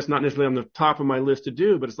lawn because that's not necessarily on the top of my list to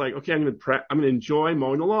do, but it's like, okay, I'm going to enjoy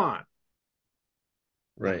mowing the lawn.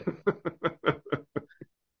 Right.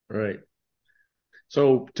 Right.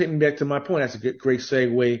 So taking me back to my point, that's a great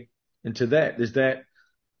segue into that. Is that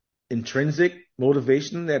intrinsic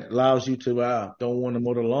motivation that allows you to don't want to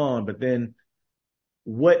mow the lawn, but then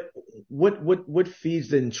what feeds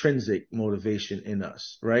the intrinsic motivation in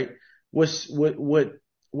us, right? What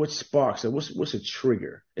sparks it? What's a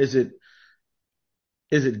trigger? Is it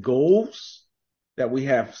goals that we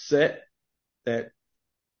have set that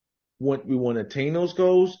we want to attain those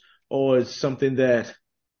goals, or is something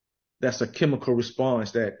that's a chemical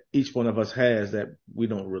response that each one of us has that we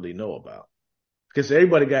don't really know about? Because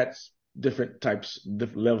everybody got different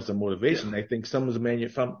levels of motivation. I think some is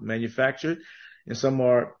manufactured and some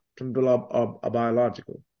are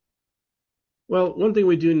biological. Well, one thing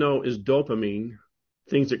we do know is dopamine,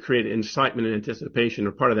 things that create excitement and anticipation,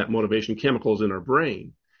 are part of that motivation chemicals in our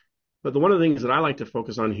brain. But one of the things that I like to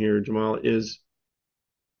focus on here, Jamal, is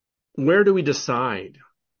where do we decide?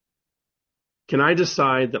 Can I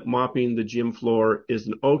decide that mopping the gym floor is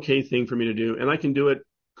an okay thing for me to do? And I can do it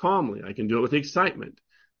calmly. I can do it with excitement.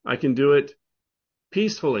 I can do it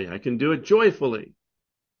peacefully. I can do it joyfully.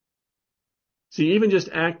 See, even just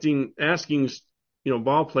asking,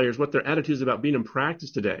 ball players what their attitude is about being in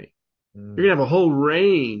practice today. You're going to have a whole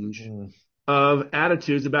range of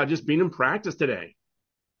attitudes about just being in practice today.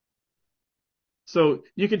 So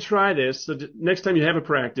you could try this. So next time you have a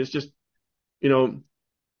practice, just,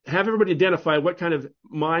 have everybody identify what kind of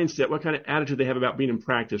mindset, what kind of attitude they have about being in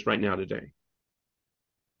practice right now today.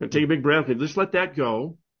 And take a big breath. Just let that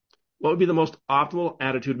go. What would be the most optimal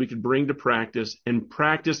attitude we could bring to practice and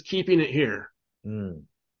practice keeping it here? And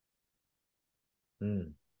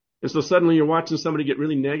so suddenly you're watching somebody get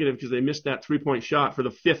really negative because they missed that 3-point shot for the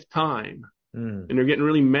 5th time. And they're getting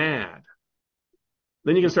really mad.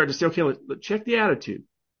 Then you can start to say, okay, let's check the attitude.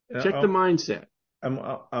 Check the mindset. I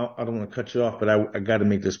don't want to cut you off, but I got to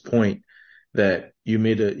make this point that you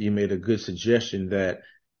made a good suggestion that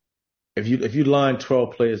if you line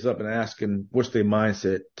 12 players up and ask them what's their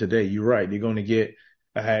mindset today, you're right. You're going to get,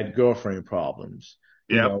 I had girlfriend problems.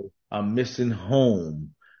 I'm missing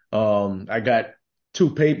home. I got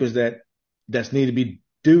 2 papers that's need to be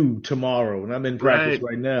due tomorrow, and I'm in practice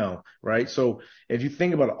right now. Right. So if you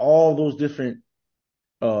think about all those different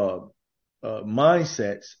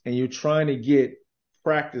mindsets, and you're trying to get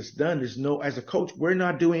practice done, as a coach, we're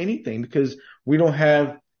not doing anything because we don't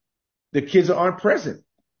have the kids aren't present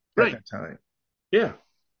at that time. Yeah.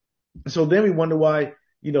 So then we wonder why,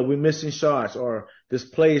 we're missing shots or this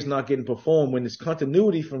play is not getting performed when there's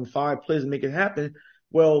continuity from 5 players to make it happen.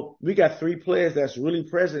 Well, we got 3 players that's really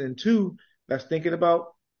present and 2 that's thinking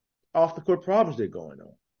about off the court problems that are going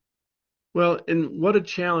on. Well, and what a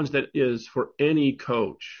challenge that is for any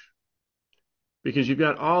coach, because you've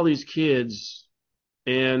got all these kids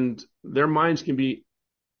and their minds can be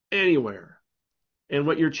anywhere. And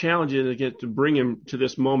what your challenge is again to bring them to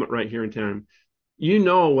this moment right here in time.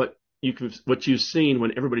 What you've seen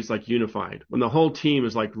when everybody's like unified, when the whole team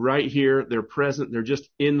is like right here, they're present, they're just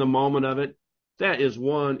in the moment of it. That is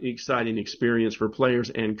one exciting experience for players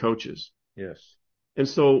and coaches. Yes. And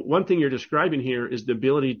so one thing you're describing here is the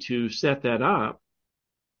ability to set that up.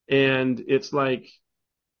 And it's like,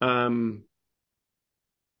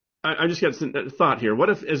 I just got a thought here. What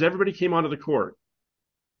if, as everybody came onto the court,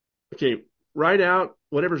 okay, write out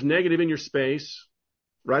whatever's negative in your space,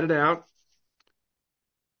 write it out,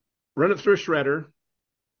 run it through a shredder,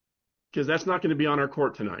 because that's not going to be on our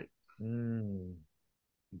court tonight.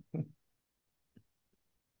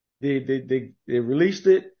 They released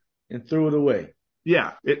it and threw it away.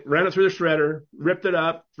 Yeah, it ran it through the shredder, ripped it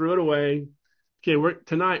up, threw it away. Okay,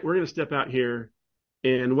 tonight we're going to step out here,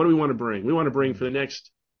 and what do we want to bring? We want to bring for the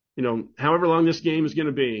next, however long this game is going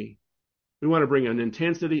to be, we want to bring an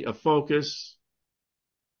intensity, a focus,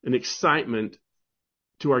 an excitement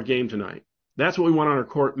to our game tonight. That's what we want on our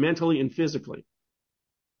court, mentally and physically.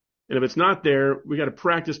 And if it's not there, we got to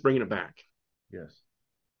practice bringing it back. Yes.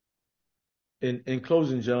 In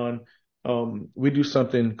closing, John, we do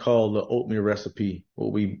something called the oatmeal recipe,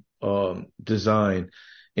 what we design,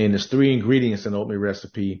 and there's 3 ingredients in the oatmeal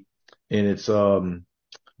recipe, and it's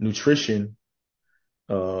nutrition,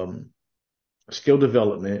 skill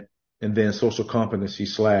development, and then social competency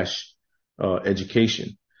 /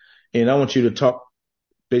 education. And I want you to talk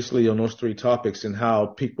basically on those 3 topics and how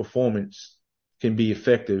peak performance can be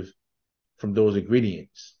effective from those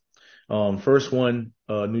ingredients. First one,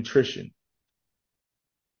 nutrition.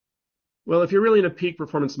 Well, if you're really in a peak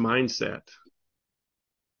performance mindset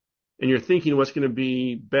and you're thinking what's going to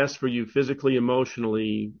be best for you physically,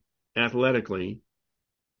 emotionally, athletically,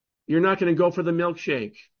 you're not going to go for the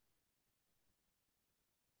milkshake.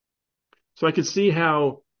 So I could see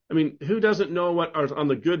how, who doesn't know what are on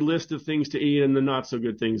the good list of things to eat and the not so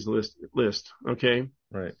good things list, okay?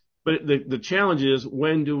 Right. But the challenge is,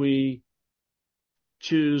 when do we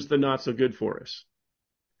choose the not so good for us?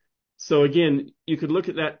 So again, you could look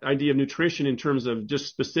at that idea of nutrition in terms of just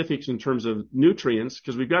specifics in terms of nutrients,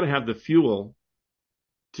 because we've got to have the fuel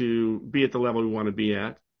to be at the level we want to be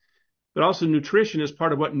at. But also nutrition is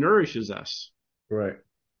part of what nourishes us. Right.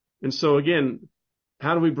 And so again,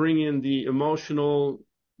 how do we bring in the emotional,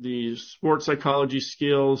 the sports psychology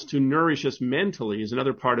skills to nourish us mentally is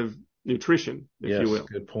another part of nutrition, if you will.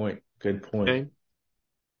 Good point. Good point. Okay.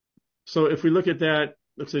 So if we look at that,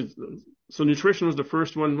 let's say, so nutrition was the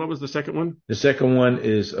first one. What was the second one? The second one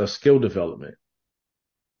is skill development.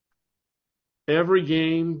 Every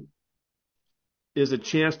game is a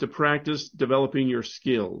chance to practice developing your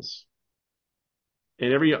skills.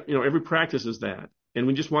 And every practice is that. And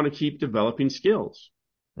we just want to keep developing skills.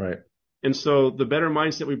 Right. And so the better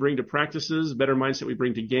mindset we bring to practices, the better mindset we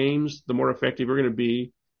bring to games, the more effective we're going to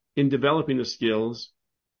be in developing the skills.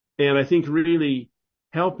 And I think really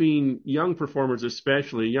helping young performers,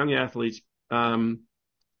 especially young athletes,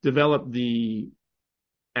 develop the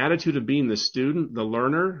attitude of being the student, the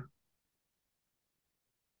learner.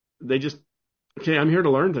 They just, okay, I'm here to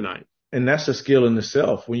learn tonight. And that's a skill in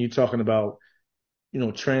itself. When you're talking about,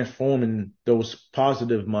 transforming those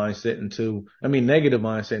negative mindset into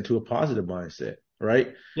a positive mindset,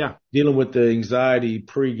 right? Yeah. Dealing with the anxiety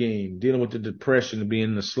pregame, dealing with the depression and being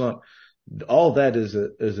in the slump. All that is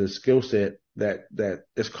a skill set that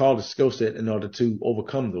is called a skill set in order to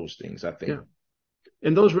overcome those things, I think. Yeah.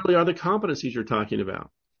 And those really are the competencies you're talking about.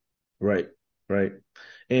 Right. Right.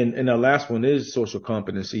 And our last one is social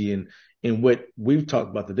competency, and what we've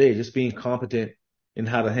talked about today, just being competent in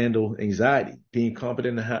how to handle anxiety, being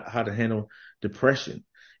competent in how to handle depression.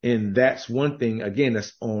 And that's one thing, again,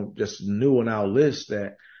 that's just new on our list,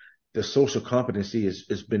 that the social competency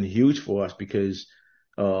has been huge for us, because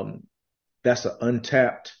that's an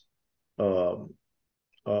untapped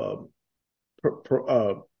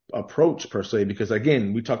approach per se, because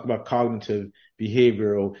again, we talk about cognitive,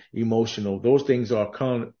 behavioral, emotional. Those things are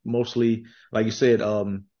mostly, like you said,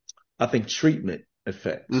 I think treatment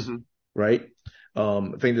effects, right? I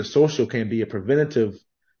think the social can be a preventative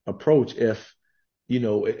approach if, and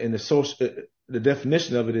the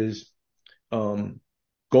definition of it is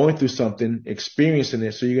going through something, experiencing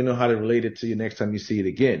it, so you're gonna know how to relate it to you next time you see it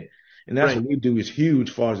again. And that's what we do is huge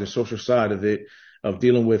as far as the social side of it, of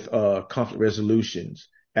dealing with conflict resolutions,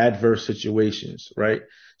 adverse situations, right?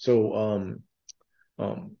 So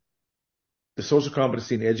the social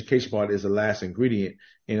competency and the education part is the last ingredient,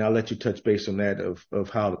 and I'll let you touch base on that of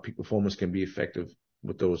how the peak performance can be effective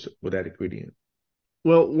with that ingredient.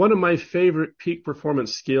 Well, one of my favorite peak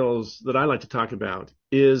performance skills that I like to talk about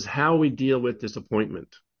is how we deal with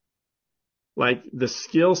disappointment. Like the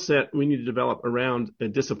skill set we need to develop around a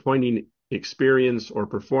disappointing experience or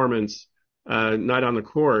performance, night on the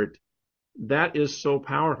court, that is so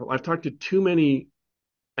powerful. I've talked to too many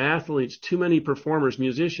athletes, too many performers,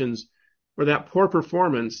 musicians, where that poor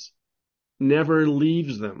performance never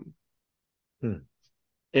leaves them.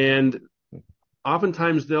 And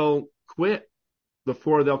oftentimes they'll quit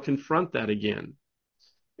before they'll confront that again.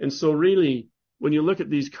 And so really, when you look at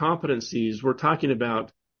these competencies, we're talking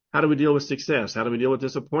about how do we deal with success? How do we deal with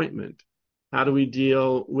disappointment? How do we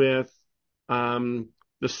deal with the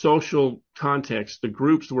social context, the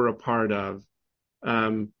groups we're a part of?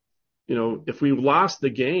 If we lost the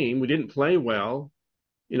game, we didn't play well,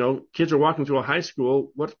 Kids are walking through a high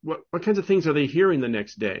school. What kinds of things are they hearing the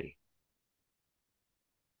next day?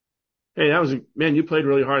 Hey, man, you played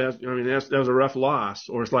really hard. That was a rough loss.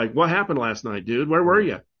 Or it's like, what happened last night, dude? Where were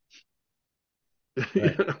you?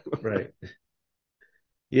 Right. Right.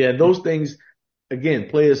 Yeah, those things, again,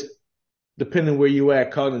 players, depending where you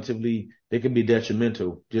at cognitively, they can be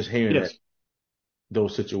detrimental just hearing Yes.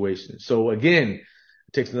 those situations. So again,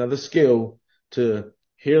 it takes another skill to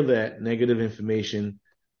hear that negative information,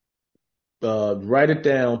 write it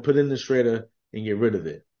down, put it in the shredder, and get rid of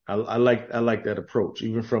it. I like that approach,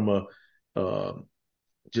 even from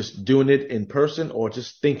just doing it in person or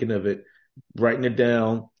just thinking of it, writing it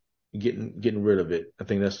down, getting rid of it. I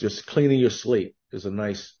think that's just cleaning your slate is a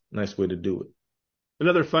nice way to do it.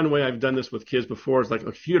 Another fun way I've done this with kids before is like,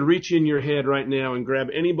 if you could reach in your head right now and grab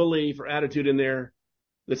any belief or attitude in there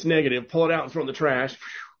that's negative, pull it out and throw it in the trash,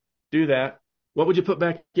 do that. What would you put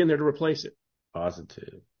back in there to replace it?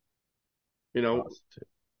 Positive. Positive.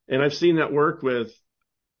 And I've seen that work with,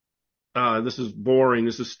 this is boring,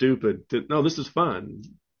 this is stupid. No, this is fun.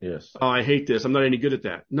 Yes. Oh, I hate this. I'm not any good at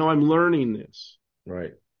that. No, I'm learning this.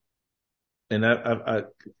 Right. And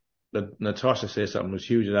Natasha said something was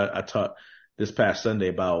huge. And I taught this past Sunday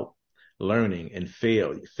about learning and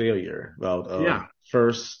failure, about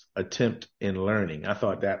first attempt in learning. I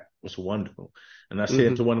thought that was wonderful. And I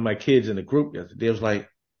said to one of my kids in the group yesterday, I was like,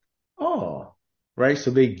 oh, right.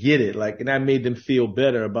 So they get it. And I made them feel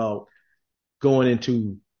better about going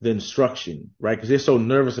into the instruction, right? Because they're so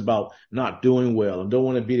nervous about not doing well and don't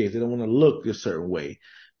want to be there. They don't want to look a certain way.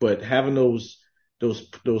 But having those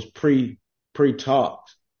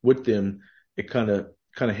pre-talks with them, it kind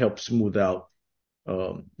of helps smooth out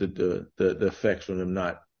the effects from them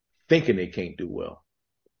not thinking they can't do well.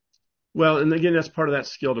 Well, and again, that's part of that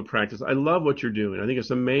skill to practice. I love what you're doing. I think it's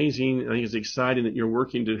amazing. I think it's exciting that you're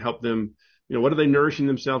working to help them. What are they nourishing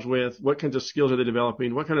themselves with? What kinds of skills are they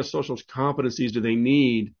developing? What kind of social competencies do they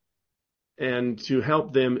need? And to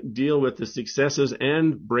help them deal with the successes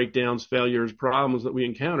and breakdowns, failures, problems that we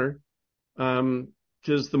encounter.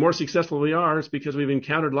 Because the more successful we are, it's because we've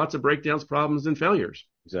encountered lots of breakdowns, problems, and failures.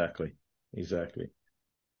 Exactly.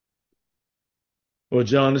 Well,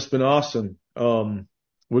 John, it's been awesome.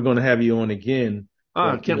 We're going to have you on again.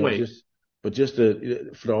 Can't wait. For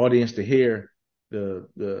the audience to hear in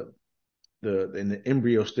the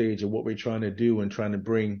embryo stage of what we're trying to do and trying to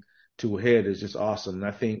bring to a head is just awesome. And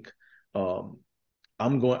I think I've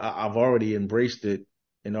already embraced it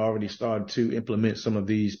and already started to implement some of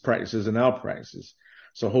these practices in our practices.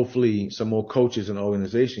 So hopefully some more coaches and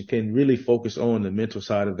organizations can really focus on the mental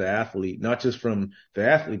side of the athlete, not just from the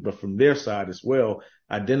athlete, but from their side as well,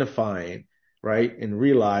 identifying, right, and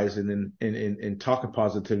realizing and talking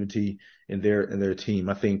positivity in their team.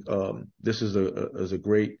 I think this is a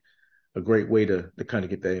great way to kind of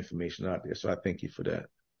get that information out there. So I thank you for that.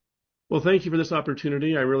 Well, thank you for this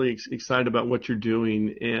opportunity. I'm really excited about what you're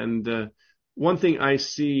doing. And one thing I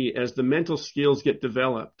see as the mental skills get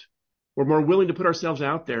developed, we're more willing to put ourselves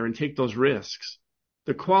out there and take those risks.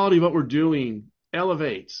 The quality of what we're doing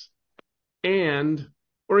elevates, and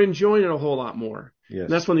we're enjoying it a whole lot more. Yes. And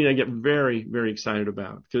that's one thing I get very, very excited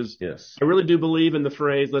about, because yes, I really do believe in the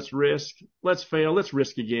phrase, let's risk, let's fail, let's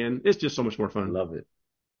risk again. It's just so much more fun.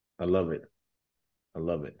 I love it.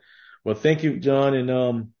 Well, thank you, John.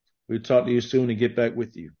 And we'll talk to you soon and get back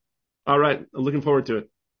with you. All right. I'm looking forward to it.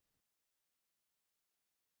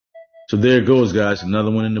 So there it goes, guys.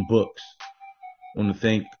 Another one in the books. I want to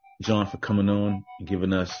thank John for coming on and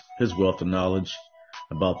giving us his wealth of knowledge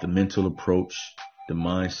about the mental approach, the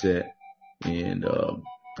mindset, and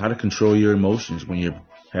how to control your emotions when you're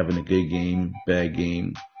having a good game, bad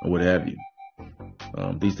game, or what have you.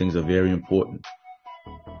 These things are very important.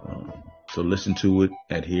 So listen to it,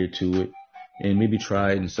 adhere to it, and maybe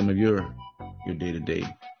try it in some of your day-to-day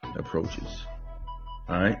approaches.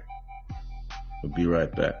 All right? We'll be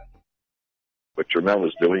right back. What Jermel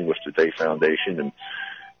is doing with the Day Foundation and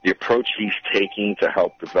the approach he's taking to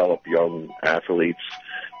help develop young athletes,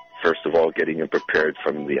 first of all, getting them prepared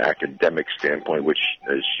from the academic standpoint, which,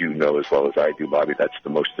 as you know as well as I do, Bobby, that's the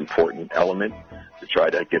most important element, to try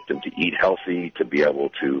to get them to eat healthy, to be able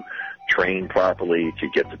to train properly, to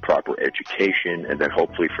get the proper education, and then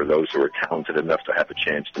hopefully for those who are talented enough to have a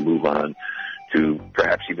chance to move on to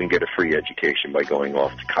perhaps even get a free education by going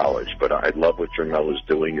off to college. But I love what Jermel is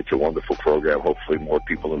doing. It's a wonderful program. Hopefully more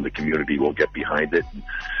people in the community will get behind it,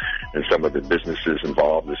 and some of the businesses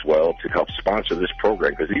involved as well, to help sponsor this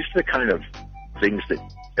program, because these are the kind of things that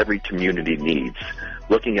every community needs,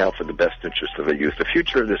 looking out for the best interest of the youth. The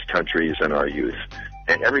future of this country is in our youth,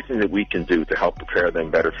 and everything that we can do to help prepare them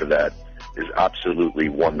better for that is absolutely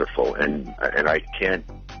wonderful, and I can't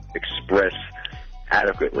express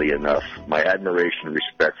adequately enough my admiration and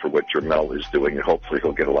respect for what Jermel is doing, and hopefully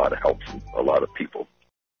he'll get a lot of help from a lot of people.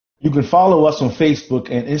 You can follow us on Facebook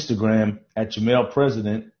and Instagram at Jamel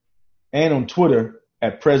President and on Twitter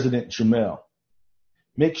at President Jamel.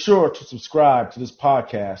 Make sure to subscribe to this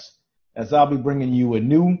podcast as I'll be bringing you a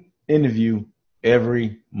new interview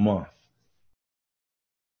every month.